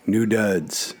 New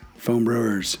Duds, Foam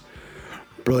Brewers,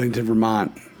 Burlington,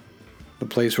 Vermont. the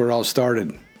place where it all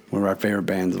started, one of our favorite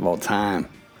bands of all time.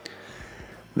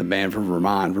 The band from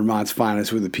Vermont, Vermont's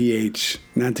finest with a PH,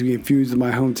 not to be confused with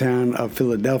my hometown of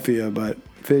Philadelphia, but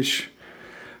Fish.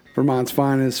 Vermont's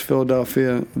finest,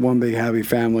 Philadelphia, one big happy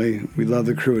family. We love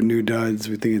the crew at New Duds.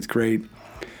 We think it's great.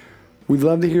 We'd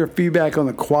love to hear feedback on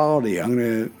the quality. I'm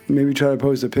going to maybe try to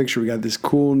post a picture. We got this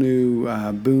cool new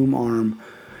boom arm,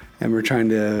 and we're trying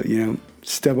to,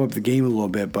 step up the game a little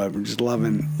bit, but we're just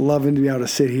loving to be able to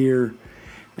sit here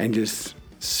and just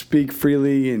speak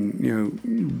freely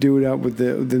and, do it up with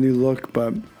the new look.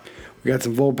 But we got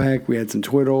some Volpac, we had some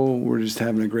Twiddle. We're just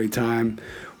having a great time.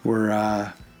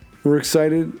 We're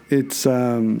excited. It's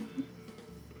almost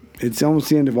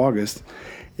the end of August.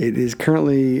 It is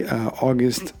currently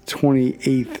August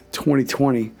 28th,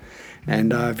 2020.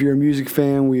 And if you're a music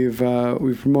fan, we've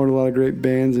promoted a lot of great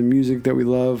bands and music that we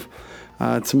love.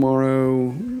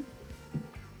 Tomorrow,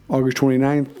 August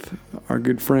 29th, our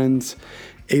good friends,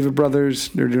 Ava Brothers,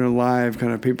 they're doing a live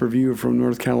kind of pay-per-view from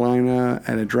North Carolina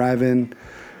at a drive-in,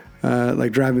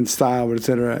 like drive-in style, but it's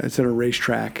at a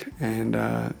racetrack. And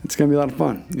it's going to be a lot of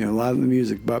fun, a lot of the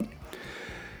music, but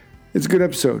it's a good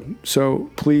episode.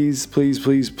 So please, please,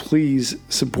 please, please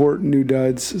support New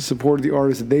Duds, support the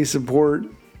artists that they support,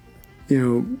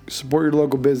 support your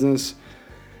local business,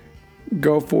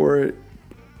 go for it,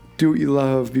 do what you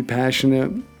love, be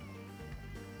passionate,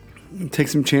 take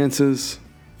some chances,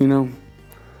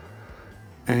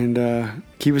 and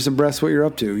keep us abreast of what you're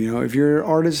up to. If you're an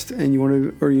artist and you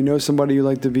want to, or somebody you'd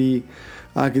like to be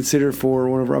considered for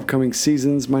one of our upcoming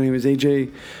seasons, my name is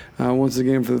AJ. Once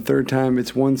again, for the third time,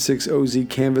 it's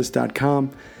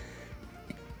 16ozcanvas.com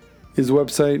is the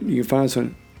website. You can find us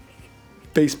on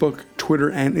Facebook, Twitter,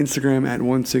 and Instagram at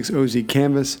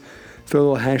 16ozcanvas. Throw a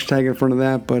little hashtag in front of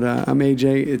that, but I'm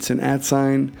AJ. It's an @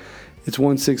 sign. It's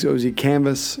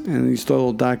 16ozcanvas, and you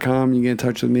still .com. You get in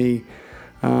touch with me.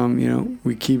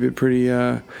 We keep it pretty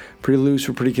loose.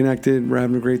 We're pretty connected. We're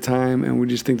having a great time, and we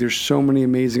just think there's so many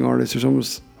amazing artists. There's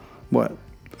almost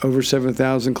over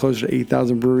 7,000, closer to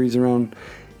 8,000 breweries around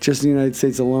just in the United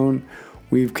States alone.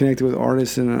 We've connected with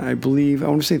artists in, I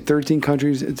want to say 13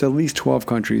 countries. It's at least 12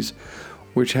 countries,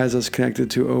 which has us connected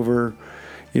to over,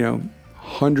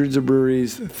 hundreds of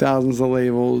breweries, thousands of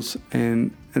labels,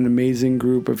 and an amazing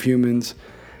group of humans.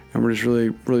 And we're just really,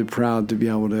 really proud to be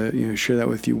able to, share that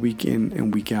with you week in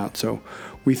and week out. So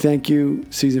we thank you.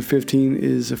 Season 15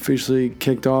 is officially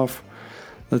kicked off.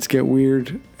 Let's get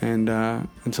weird. And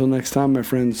until next time, my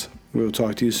friends, we'll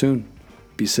talk to you soon.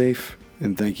 Be safe,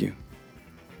 and thank you.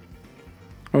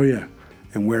 Oh, yeah.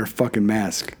 And wear a fucking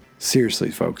mask.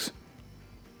 Seriously, folks.